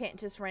stuff you can't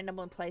just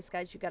randomly place,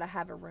 guys. You gotta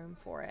have a room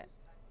for it.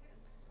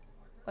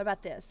 What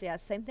about this? Yeah,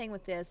 same thing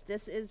with this.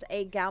 This is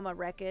a Galma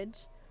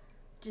wreckage.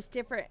 Just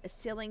different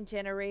ceiling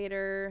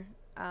generator,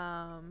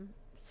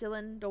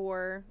 ceiling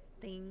door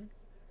thing.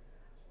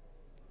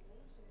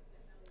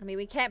 I mean,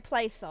 we can't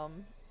place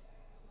them.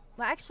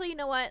 Well, actually, you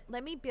know what?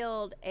 Let me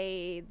build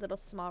a little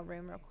small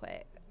room real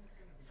quick.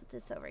 Put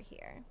this over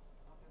here.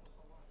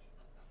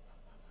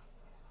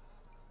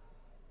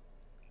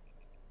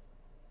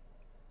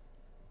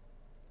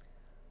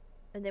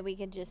 And then we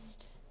can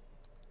just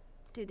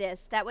do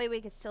this. That way we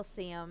can still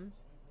see them.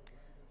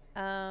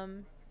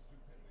 I'm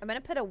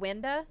going to put a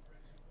window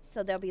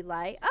so there'll be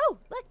light. Oh,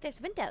 look, there's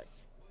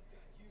windows.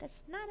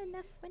 That's not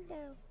enough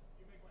window.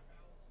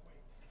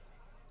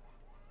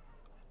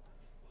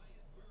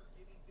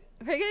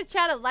 We're going to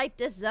try to light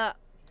this up.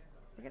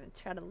 We're going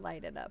to try to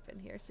light it up in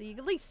here so you can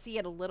at least see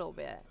it a little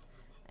bit.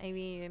 I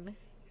mean...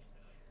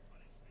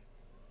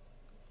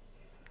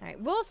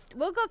 Alright,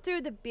 we'll go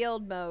through the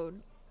build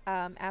mode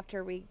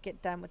after we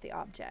get done with the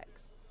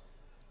objects.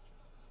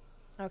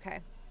 Okay.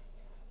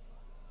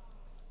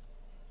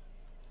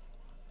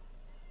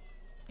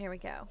 Here we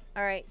go.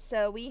 Alright,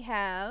 so we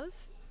have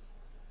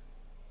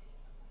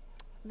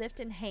lift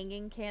and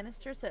hanging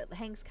canister, so it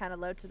hangs kind of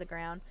low to the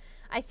ground.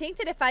 I think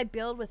that if I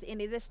build with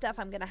any of this stuff,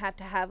 I'm going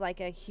to have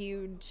like a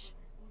huge,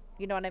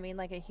 you know what I mean?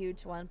 Like a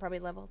huge one, probably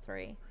level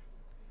 3.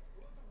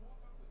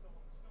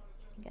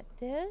 Get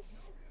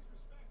this.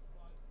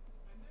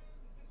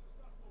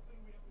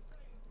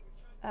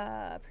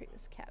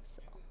 Previous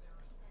capsule.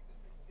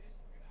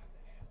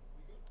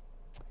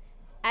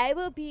 I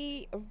will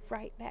be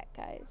right back,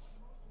 guys.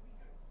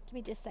 Give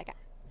me just a second.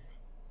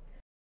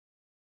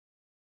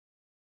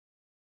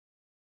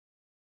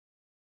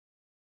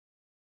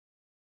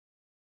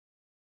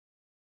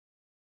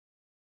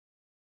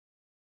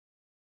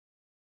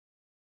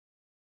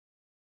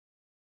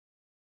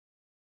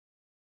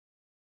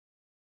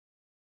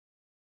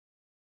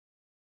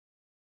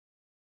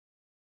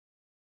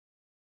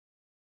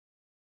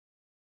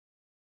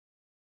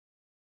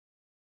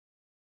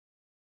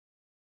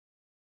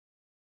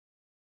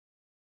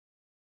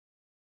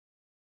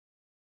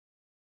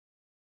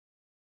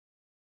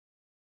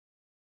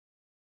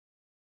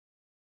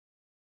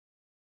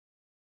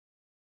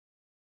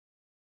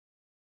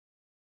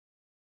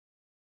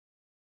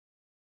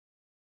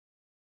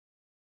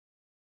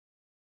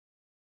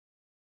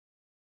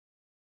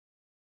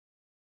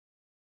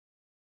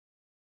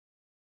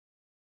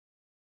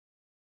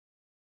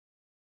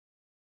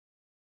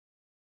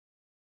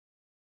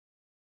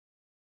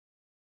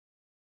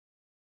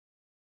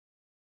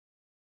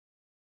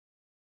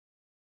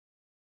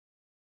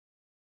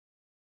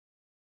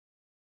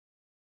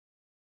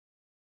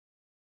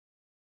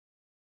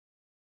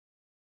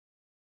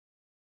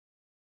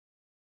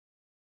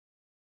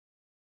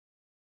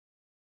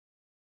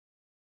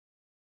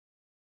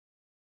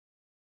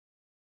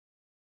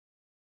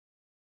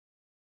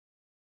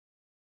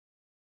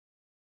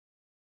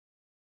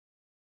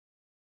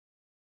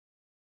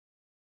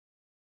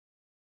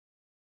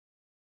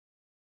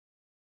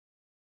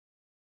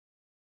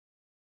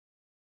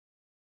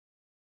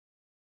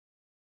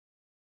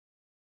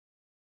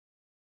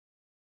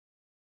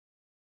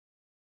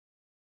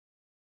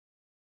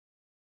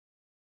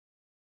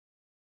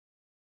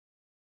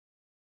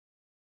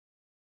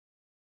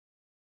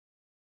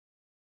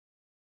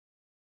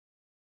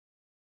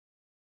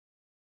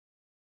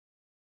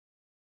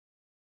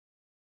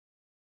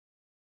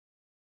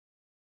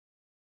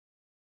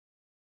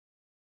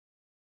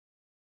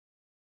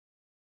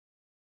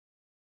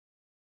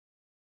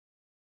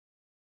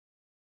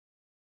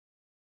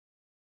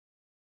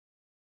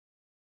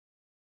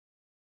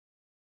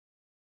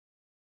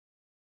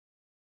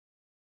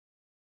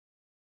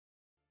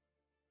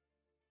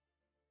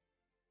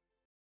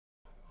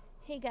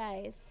 Hey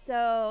guys,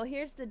 so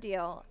here's the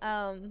deal.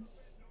 I'm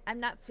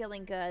not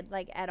feeling good,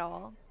 like, at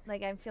all.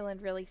 Like, I'm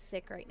feeling really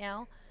sick right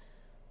now.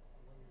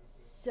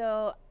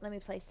 So, let me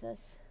place this.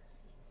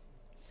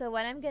 So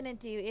what I'm going to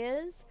do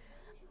is,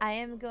 I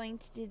am going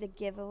to do the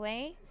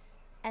giveaway,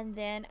 and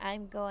then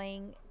I'm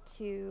going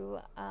to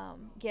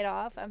get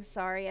off. I'm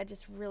sorry, I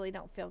just really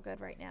don't feel good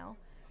right now.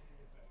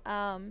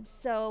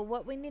 So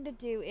what we need to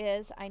do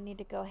is, I need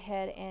to go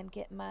ahead and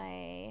get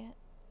my...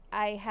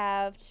 I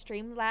have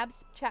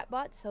Streamlabs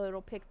chatbot, so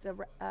it'll pick the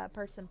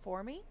person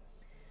for me.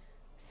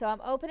 So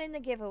I'm opening the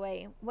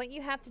giveaway. What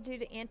you have to do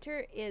to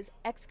enter is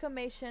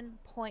exclamation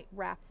point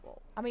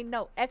raffle. I mean,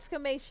 no,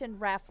 exclamation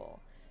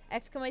raffle.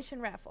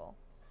 Exclamation raffle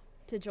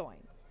to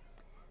join.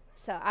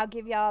 So I'll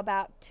give y'all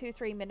about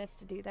 2-3 minutes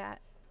to do that.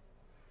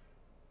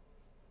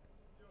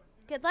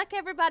 Good luck,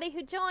 everybody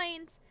who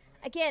joins.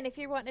 Again, if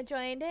you're wanting to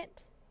join it.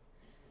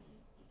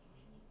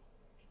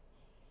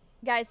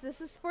 Guys, this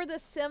is for the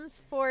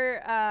Sims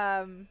 4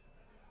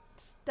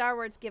 Star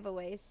Wars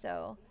giveaway,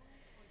 so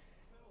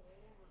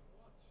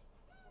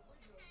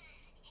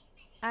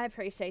I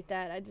appreciate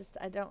that.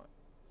 I don't...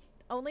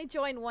 Only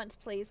join once,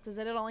 please, because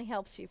it only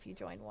helps you if you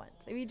join once.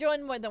 If you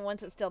join more than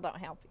once, it still don't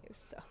help you,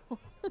 so.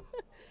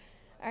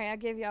 Alright, I'll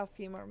give y'all a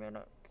few more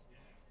minutes.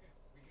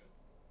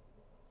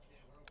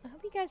 I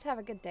hope you guys have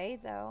a good day,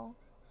 though.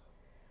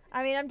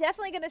 I mean, I'm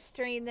definitely going to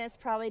stream this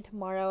probably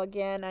tomorrow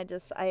again. I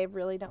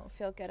really don't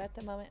feel good at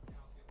the moment.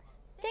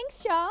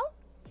 Thanks, y'all.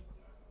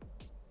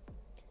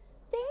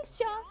 Thanks,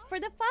 y'all. for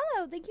the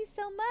follow. Thank you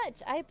so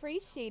much. I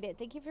appreciate it.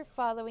 Thank you for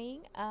following.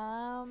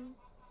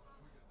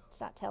 It's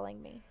not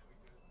telling me.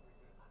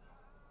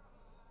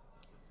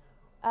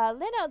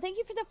 Leno, thank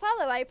you for the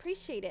follow. I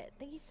appreciate it.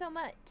 Thank you so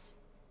much.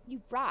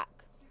 You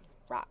rock.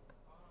 Rock.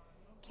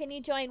 Can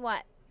you join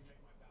what?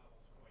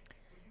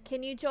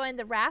 Can you join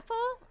the raffle?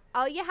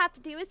 All you have to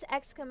do is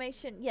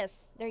exclamation.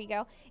 Yes, there you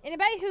go.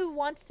 Anybody who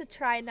wants to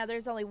try, now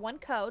there's only one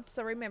code,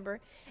 so remember.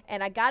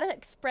 And I got to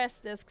express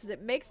this because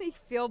it makes me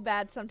feel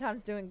bad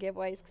sometimes doing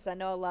giveaways because I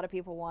know a lot of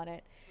people want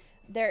it.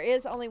 There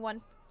is only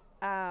one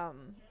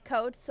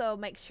code, so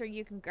make sure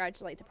you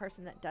congratulate the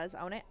person that does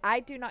own it. I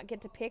do not get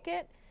to pick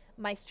it.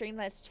 My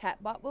Streamlabs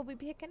chat bot will be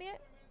picking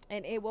it,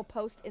 and it will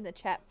post in the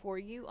chat for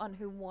you on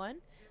who won.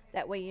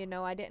 That way you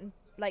know I didn't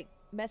like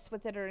mess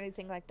with it or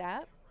anything like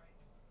that.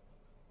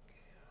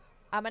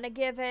 I'm going to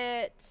give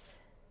it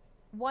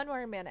one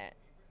more minute.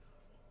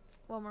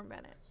 One more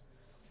minute.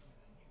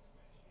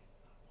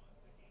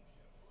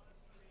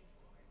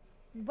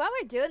 While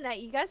we're doing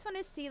that, you guys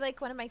want to see like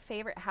one of my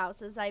favorite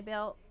houses I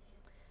built?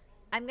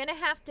 I'm going to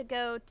have to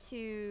go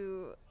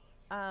to...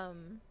 No,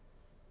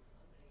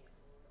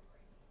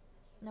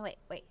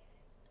 wait.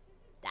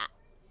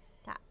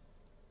 Stop.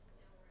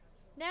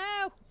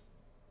 No!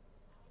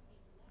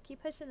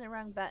 Keep pushing the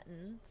wrong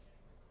buttons.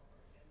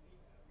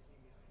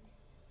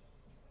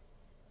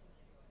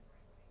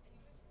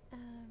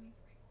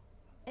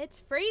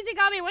 It's freezing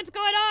on me. What's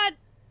going on?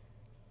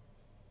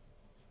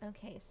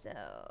 Okay, so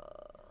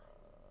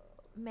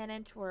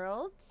manage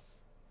worlds.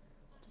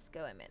 Just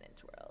go and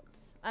manage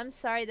worlds. I'm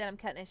sorry that I'm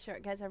cutting it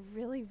short, guys. I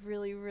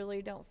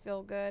really don't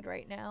feel good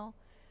right now.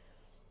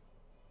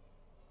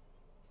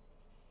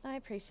 I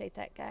appreciate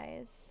that,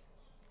 guys.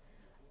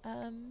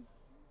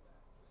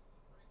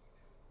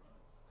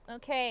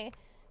 Okay,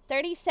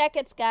 30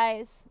 seconds,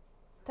 guys.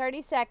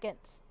 30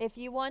 seconds. If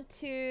you want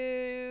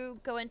to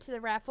go into the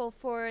raffle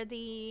for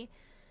the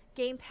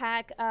game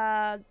pack,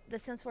 The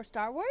Sims 4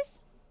 Star Wars,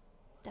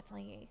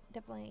 definitely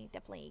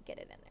get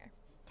it in there.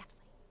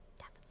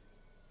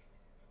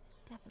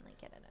 Definitely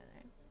get it in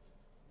there.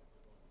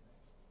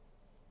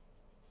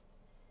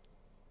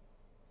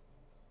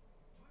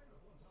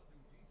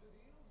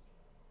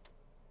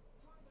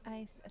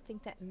 I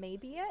think that may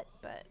be it,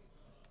 but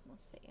we'll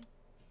see.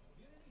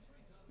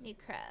 New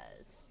crest.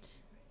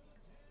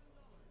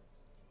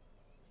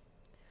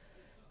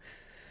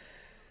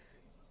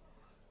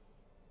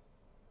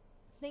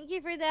 Thank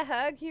you for the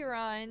hug,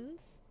 Hurons.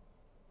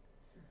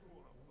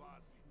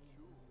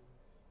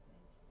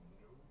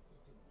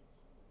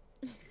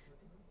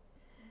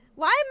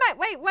 Why am I...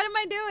 Wait, what am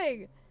I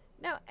doing?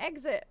 No,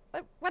 exit.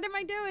 What am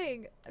I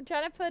doing? I'm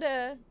trying to put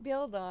a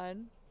build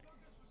on.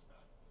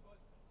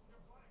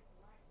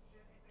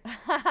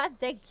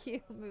 Thank you,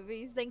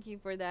 movies. Thank you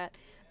for that.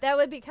 That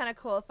would be kind of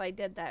cool if I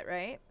did that,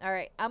 right? All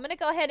right, I'm going to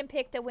go ahead and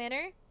pick the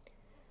winner.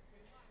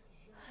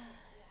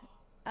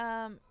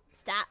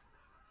 Stop.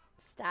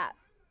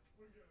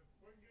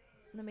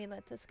 Let me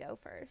let this go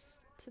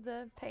first to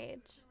the page.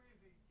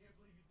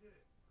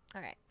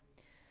 All right.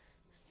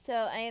 So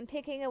I am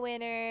picking a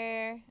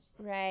winner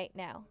right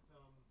now.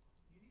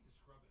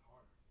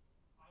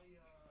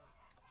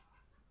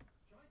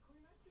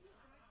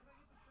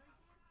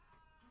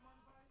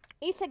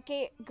 Issa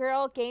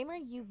Girl Gamer,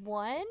 you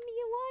won.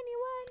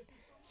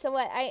 So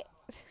what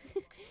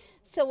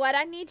so what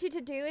I need you to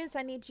do is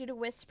I need you to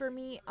whisper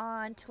me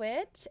on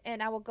Twitch,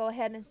 and I will go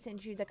ahead and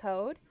send you the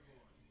code.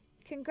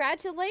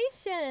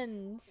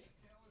 Congratulations!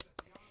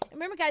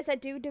 Remember, guys, I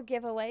do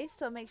giveaways,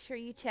 so make sure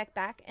you check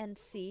back and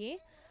see.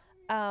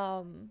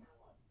 I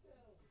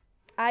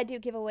do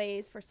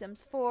giveaways for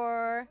Sims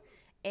 4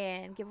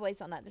 and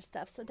giveaways on other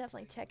stuff, so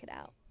definitely check it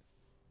out.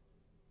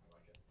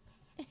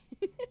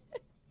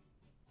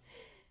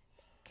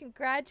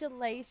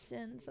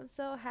 Congratulations. I'm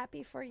so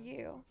happy for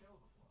you.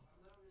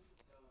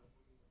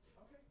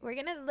 We're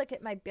going to look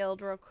at my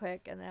build real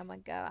quick, and then I'm going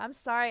to go. I'm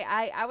sorry.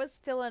 I was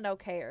feeling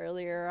okay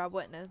earlier. I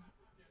wouldn't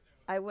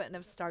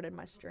have started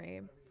my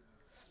stream.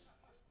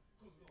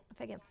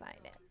 If I can find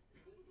it.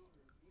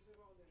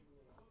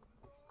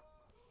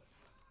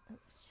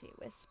 Oops, she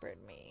whispered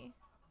me.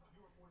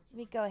 Let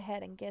me go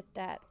ahead and get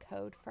that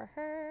code for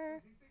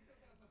her.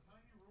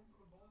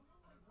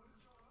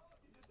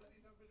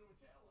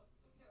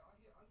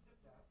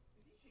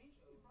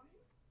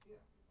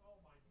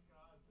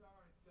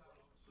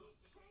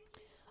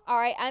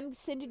 Alright, I'm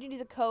sending you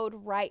the code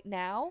right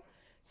now.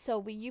 So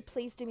will you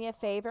please do me a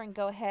favor and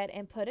go ahead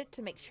and put it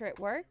to make sure it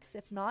works.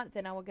 If not,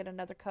 then I will get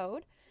another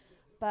code.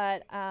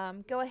 But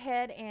go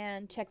ahead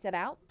and check that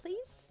out,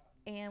 please.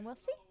 And we'll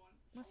see.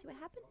 We'll see what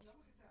happens.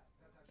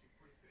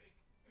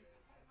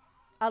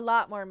 A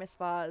lot more, Miss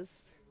Boz.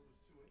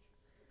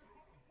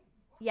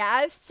 Yeah,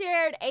 I've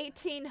shared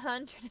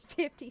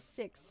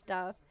 1,856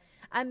 stuff.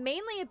 I'm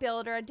mainly a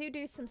builder. I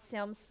do some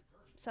Sims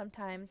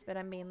sometimes, but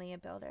I'm mainly a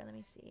builder. Let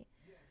me see.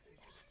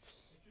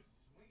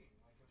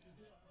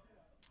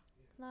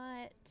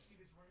 I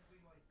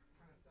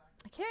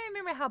can't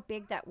remember how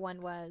big that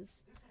one was,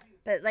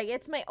 but like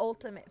it's my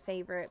ultimate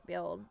favorite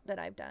build that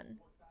I've done.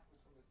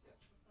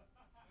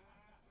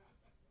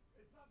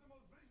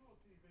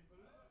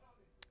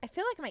 I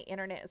feel like my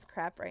internet is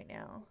crap right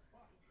now.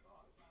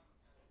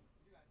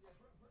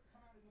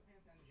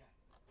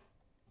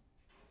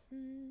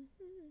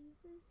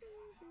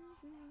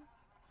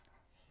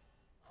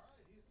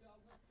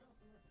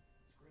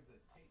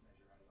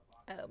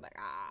 Oh my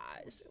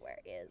gosh, where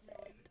is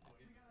it?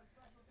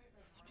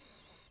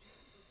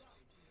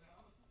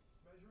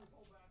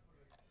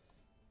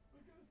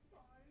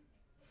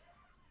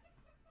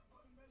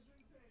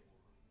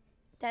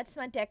 That's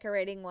my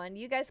decorating one.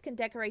 You guys can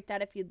decorate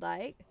that if you'd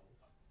like.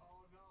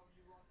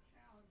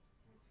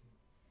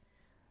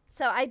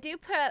 So I do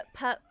put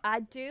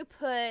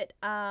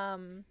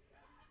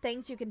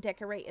things you can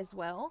decorate as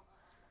well.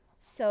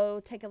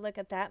 So take a look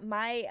at that.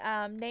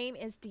 My name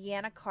is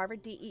Deanna Carver,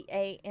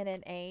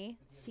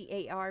 DeAnnaCarver.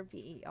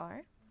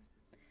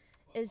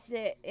 Is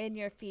it in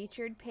your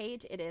featured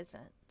page? It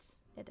isn't.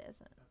 It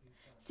isn't.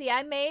 See,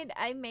 I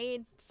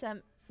made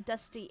some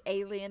dusty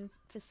alien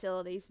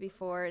facilities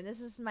before, and this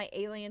is my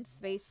alien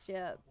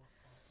spaceship.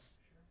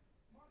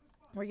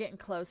 We're getting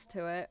close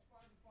to it.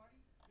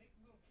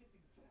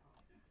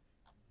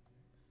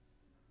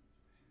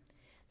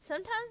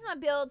 Sometimes my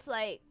builds,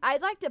 like,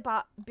 I'd like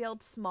to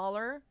build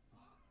smaller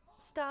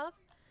stuff,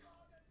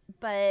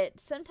 but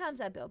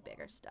sometimes I build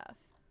bigger stuff.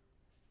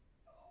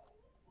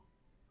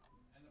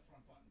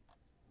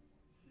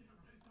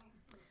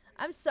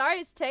 I'm sorry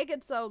it's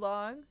taken so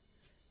long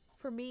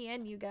for me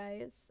and you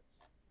guys.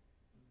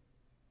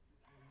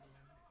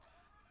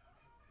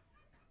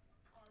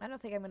 I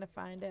don't think I'm gonna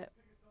find it.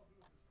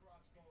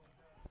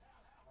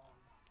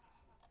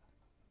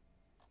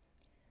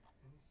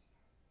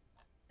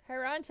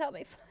 Haran's help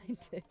me find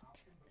it.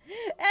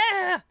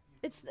 Ah!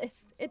 It's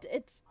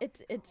okay,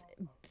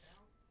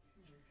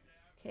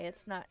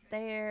 it's not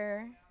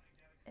there.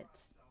 It's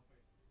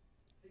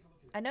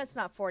I know it's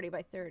not 40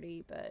 by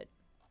 30, but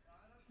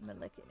I'm gonna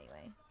look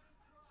anyway.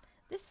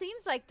 This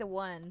seems like the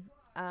one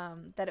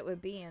that it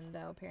would be in,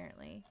 though,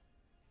 apparently.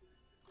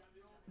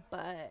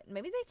 But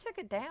maybe they took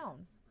it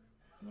down.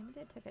 Maybe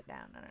they took it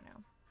down. I don't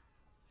know.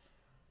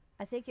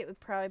 I think it would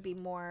probably be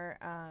more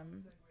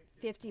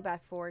 50 by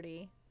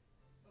 40.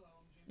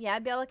 Yeah, I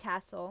built a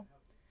castle.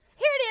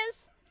 Here it is!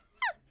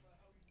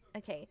 Ah!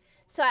 Okay,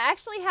 so I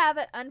actually have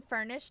an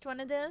unfurnished one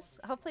of this.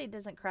 Hopefully it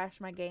doesn't crash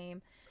my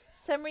game.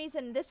 Some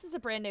reason, this is a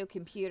brand new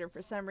computer.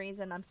 For some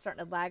reason, I'm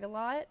starting to lag a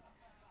lot.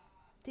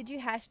 Did you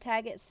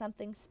hashtag it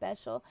something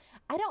special?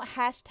 I don't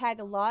hashtag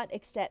a lot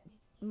except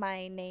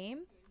my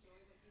name.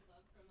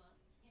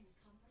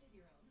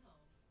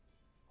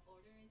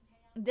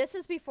 This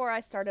is before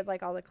I started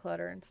like all the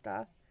clutter and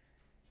stuff.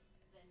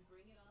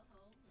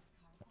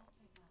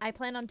 I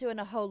plan on doing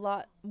a whole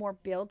lot more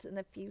builds in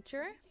the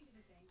future.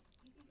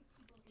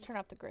 Let's turn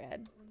off the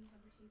grid.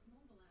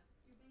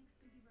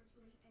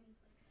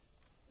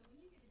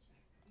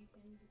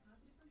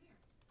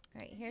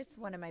 Alright, here's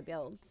one of my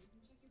builds.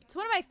 It's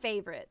one of my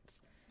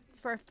favorites. It's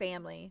for a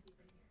family.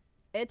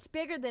 It's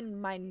bigger than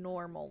my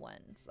normal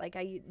ones. Like,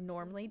 I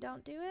normally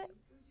don't do it.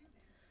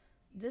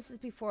 This is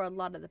before a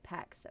lot of the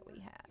packs that we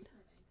had.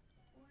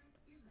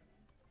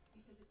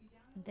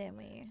 Then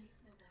we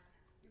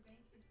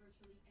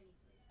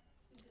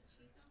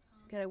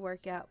got a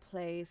workout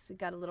place. We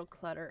got a little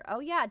clutter. Oh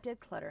yeah, I did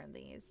clutter in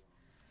these.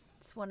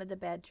 It's one of the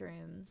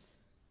bedrooms.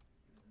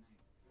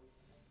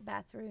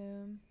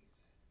 Bathroom.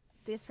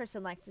 This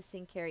person likes to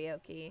sing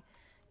karaoke.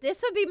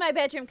 This would be my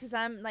bedroom because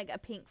I'm like a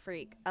pink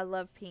freak. I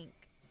love pink.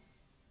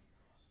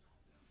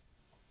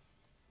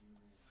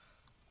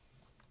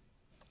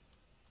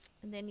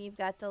 And then you've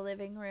got the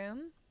living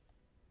room.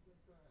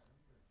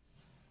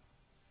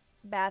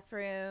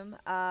 Bathroom.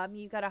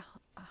 You got a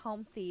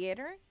home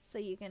theater so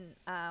you can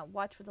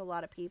watch with a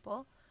lot of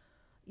people.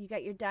 You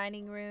got your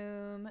dining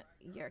room,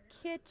 your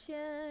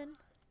kitchen.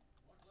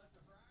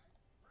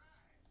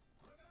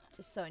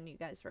 Just showing you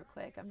guys real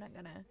quick. I'm not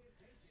gonna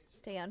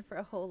stay on for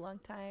a whole long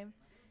time.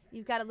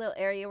 You've got a little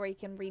area where you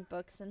can read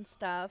books and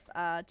stuff.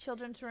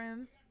 Children's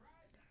room.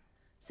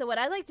 So what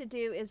I like to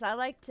do is I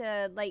like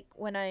to, like,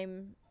 when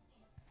I'm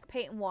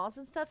painting walls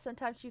and stuff,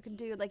 sometimes you can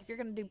do, like, if you're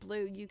gonna do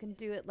blue, you can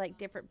do it like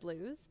different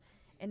blues,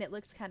 and it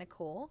looks kind of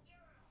cool.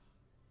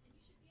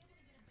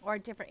 Or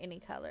different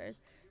any colors.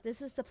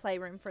 This is the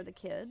playroom for the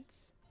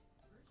kids.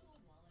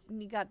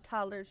 And you got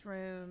toddler's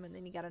room, and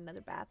then you got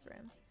another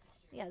bathroom.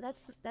 Yeah,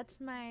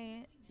 that's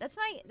my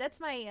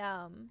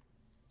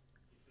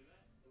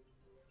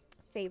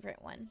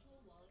favorite one.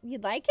 You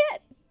like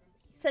it?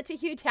 Such a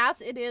huge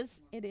house. It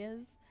is. It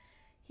is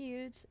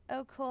huge.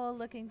 Oh, cool.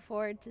 Looking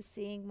forward to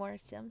seeing more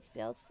Sims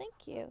builds.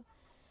 Thank you.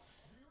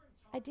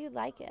 I do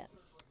like it.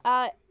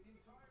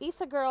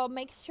 Issa girl,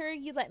 make sure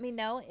you let me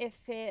know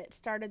if it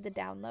started the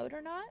download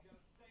or not.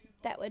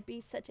 That would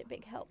be such a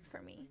big help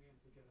for me.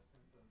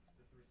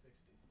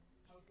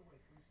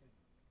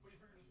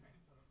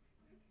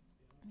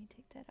 Let me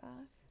take that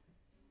off.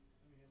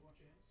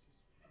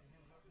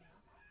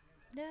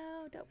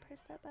 No, don't press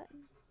that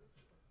button.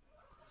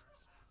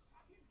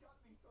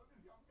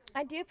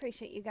 I do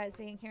appreciate you guys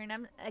being here,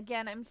 and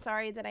I'm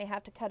sorry that I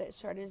have to cut it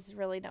short. I just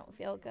really don't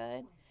feel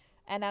good,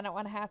 and I don't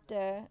want to have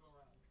to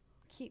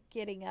keep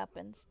getting up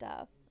and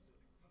stuff.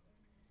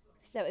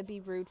 That would be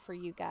rude for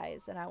you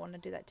guys, and I want to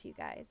do that to you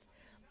guys.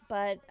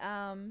 But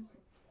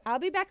I'll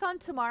be back on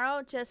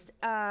tomorrow. Just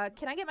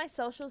can I get my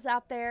socials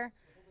out there?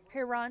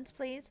 Here, Rons,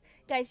 please.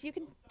 Guys, you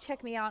can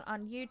check me out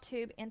on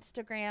YouTube,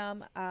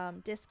 Instagram,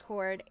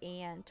 Discord,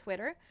 and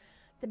Twitter.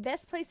 The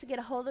best place to get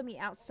a hold of me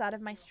outside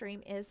of my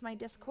stream is my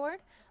Discord.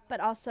 But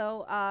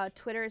also,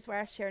 Twitter is where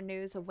I share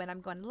news of when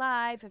I'm going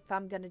live, if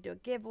I'm going to do a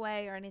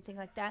giveaway or anything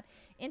like that.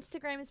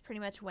 Instagram is pretty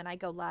much when I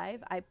go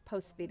live. I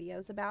post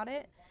videos about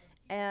it.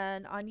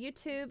 And on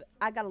YouTube,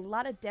 I got a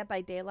lot of Dead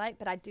by Daylight,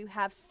 but I do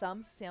have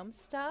some Sim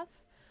stuff.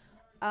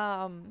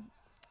 And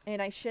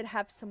I should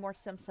have some more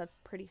Sim stuff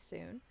pretty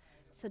soon.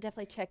 So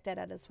definitely check that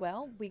out as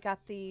well. We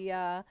got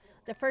the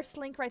first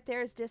link right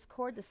there is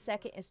Discord. The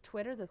second is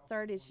Twitter. The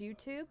third is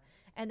YouTube.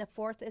 And the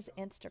fourth is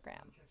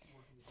Instagram.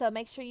 So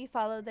make sure you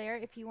follow there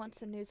if you want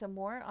some news and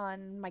more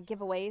on my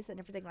giveaways and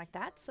everything like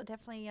that. So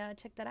definitely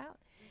check that out.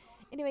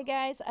 Anyway,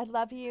 guys, I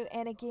love you.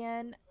 And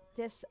again,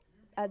 this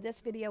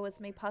video was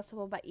made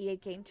possible by EA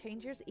Game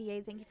Changers.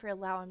 EA, thank you for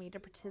allowing me to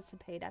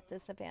participate at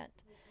this event.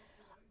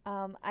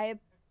 I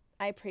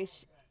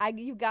appreciate.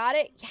 You got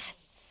it.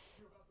 Yes,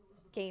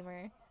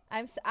 gamer.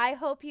 I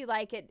hope you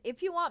like it.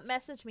 If you want,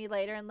 message me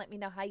later and let me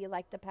know how you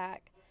like the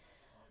pack.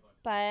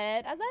 But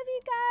I love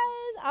you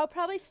guys. I'll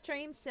probably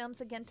stream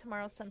Sims again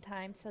tomorrow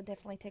sometime, so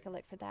definitely take a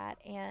look for that.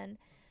 And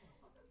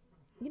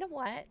you know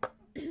what?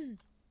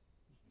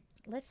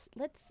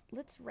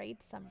 let's raid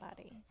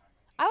somebody.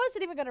 I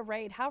wasn't even gonna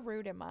raid. How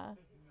rude am I?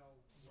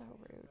 So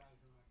rude.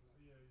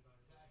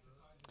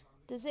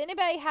 Does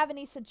anybody have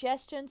any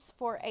suggestions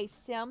for a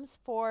Sims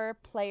 4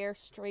 player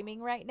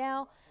streaming right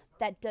now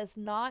that does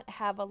not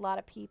have a lot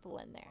of people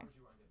in there?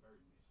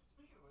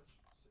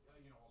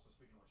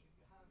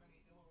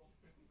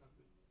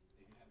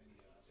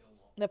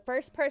 The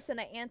first person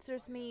that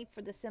answers me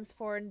for the Sims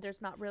 4 and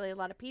there's not really a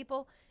lot of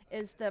people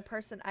is the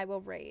person I will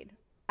raid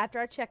after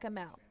I check them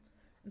out.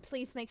 And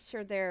please make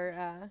sure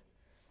they're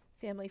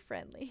family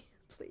friendly,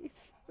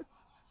 please.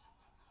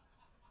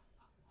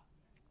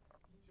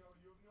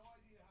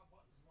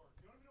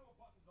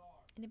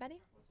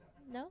 Anybody?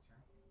 No?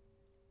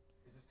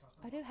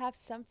 I do have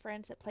some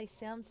friends that play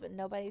Sims, but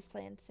nobody's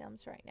playing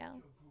Sims right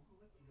now.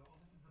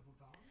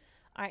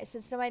 Alright,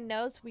 since nobody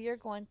knows, we are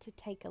going to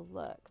take a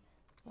look.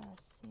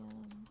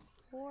 Sims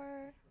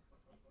 4.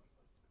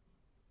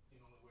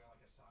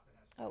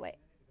 Oh, wait.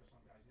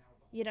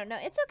 You don't know?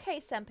 It's okay,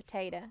 Sun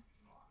Potato.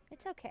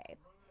 It's okay.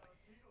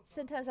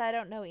 Sometimes I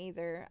don't know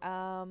either.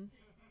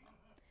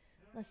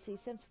 Let's see.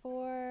 Sims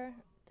 4.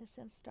 The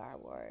Sims Star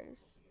Wars.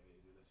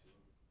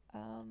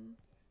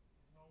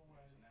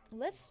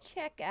 Let's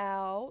check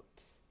out.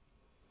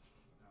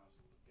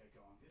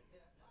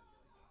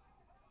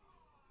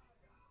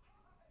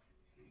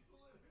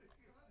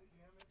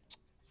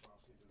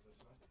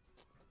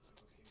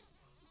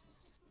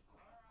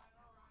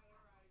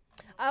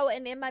 Oh,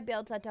 and in my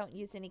builds, I don't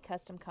use any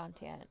custom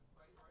content.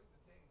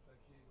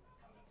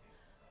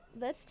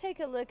 Let's take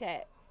a look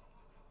at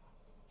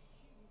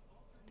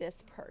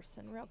this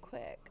person real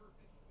quick.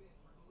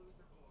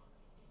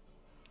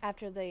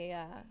 After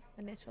the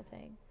initial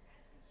thing.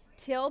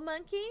 Till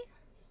Monkey?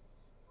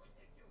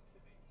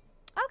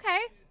 Okay.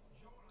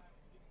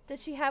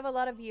 Does she have a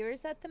lot of viewers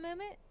at the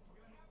moment?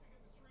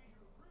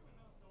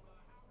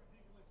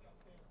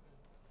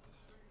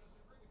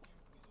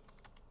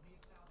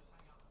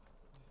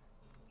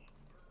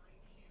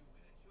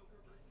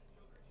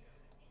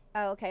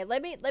 Oh, okay.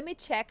 Let me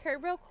check her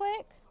real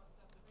quick.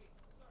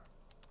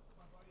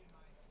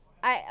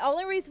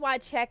 Only reason why I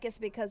check is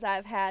because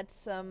I've had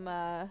some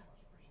oh,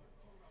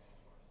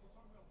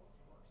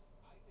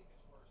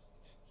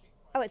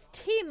 it's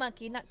Tea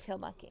Monkey, not Till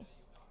Monkey.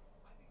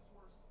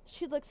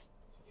 She looks.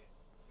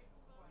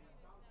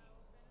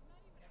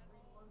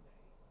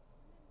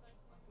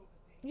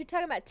 You're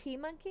talking about Tea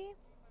Monkey?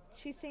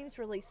 She seems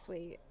really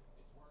sweet.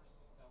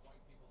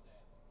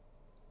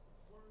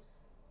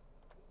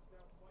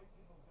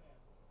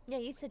 Yeah,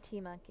 you said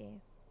Tea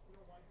Monkey.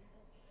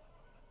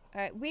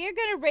 Alright, we are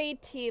going to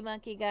raid Tea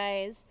Monkey,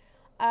 guys.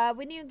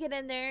 When you get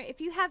in there,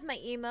 if you have my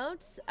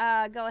emotes,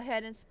 go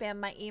ahead and spam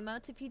my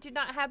emotes. If you do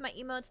not have my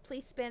emotes,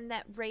 please spam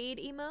that raid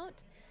emote.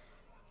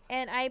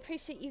 And I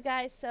appreciate you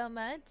guys so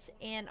much.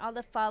 And all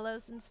the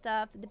follows and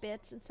stuff, the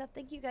bits and stuff.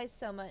 Thank you guys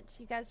so much.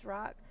 You guys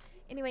rock.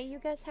 Anyway, you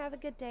guys have a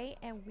good day.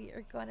 And we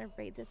are going to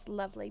raid this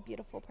lovely,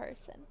 beautiful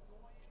person.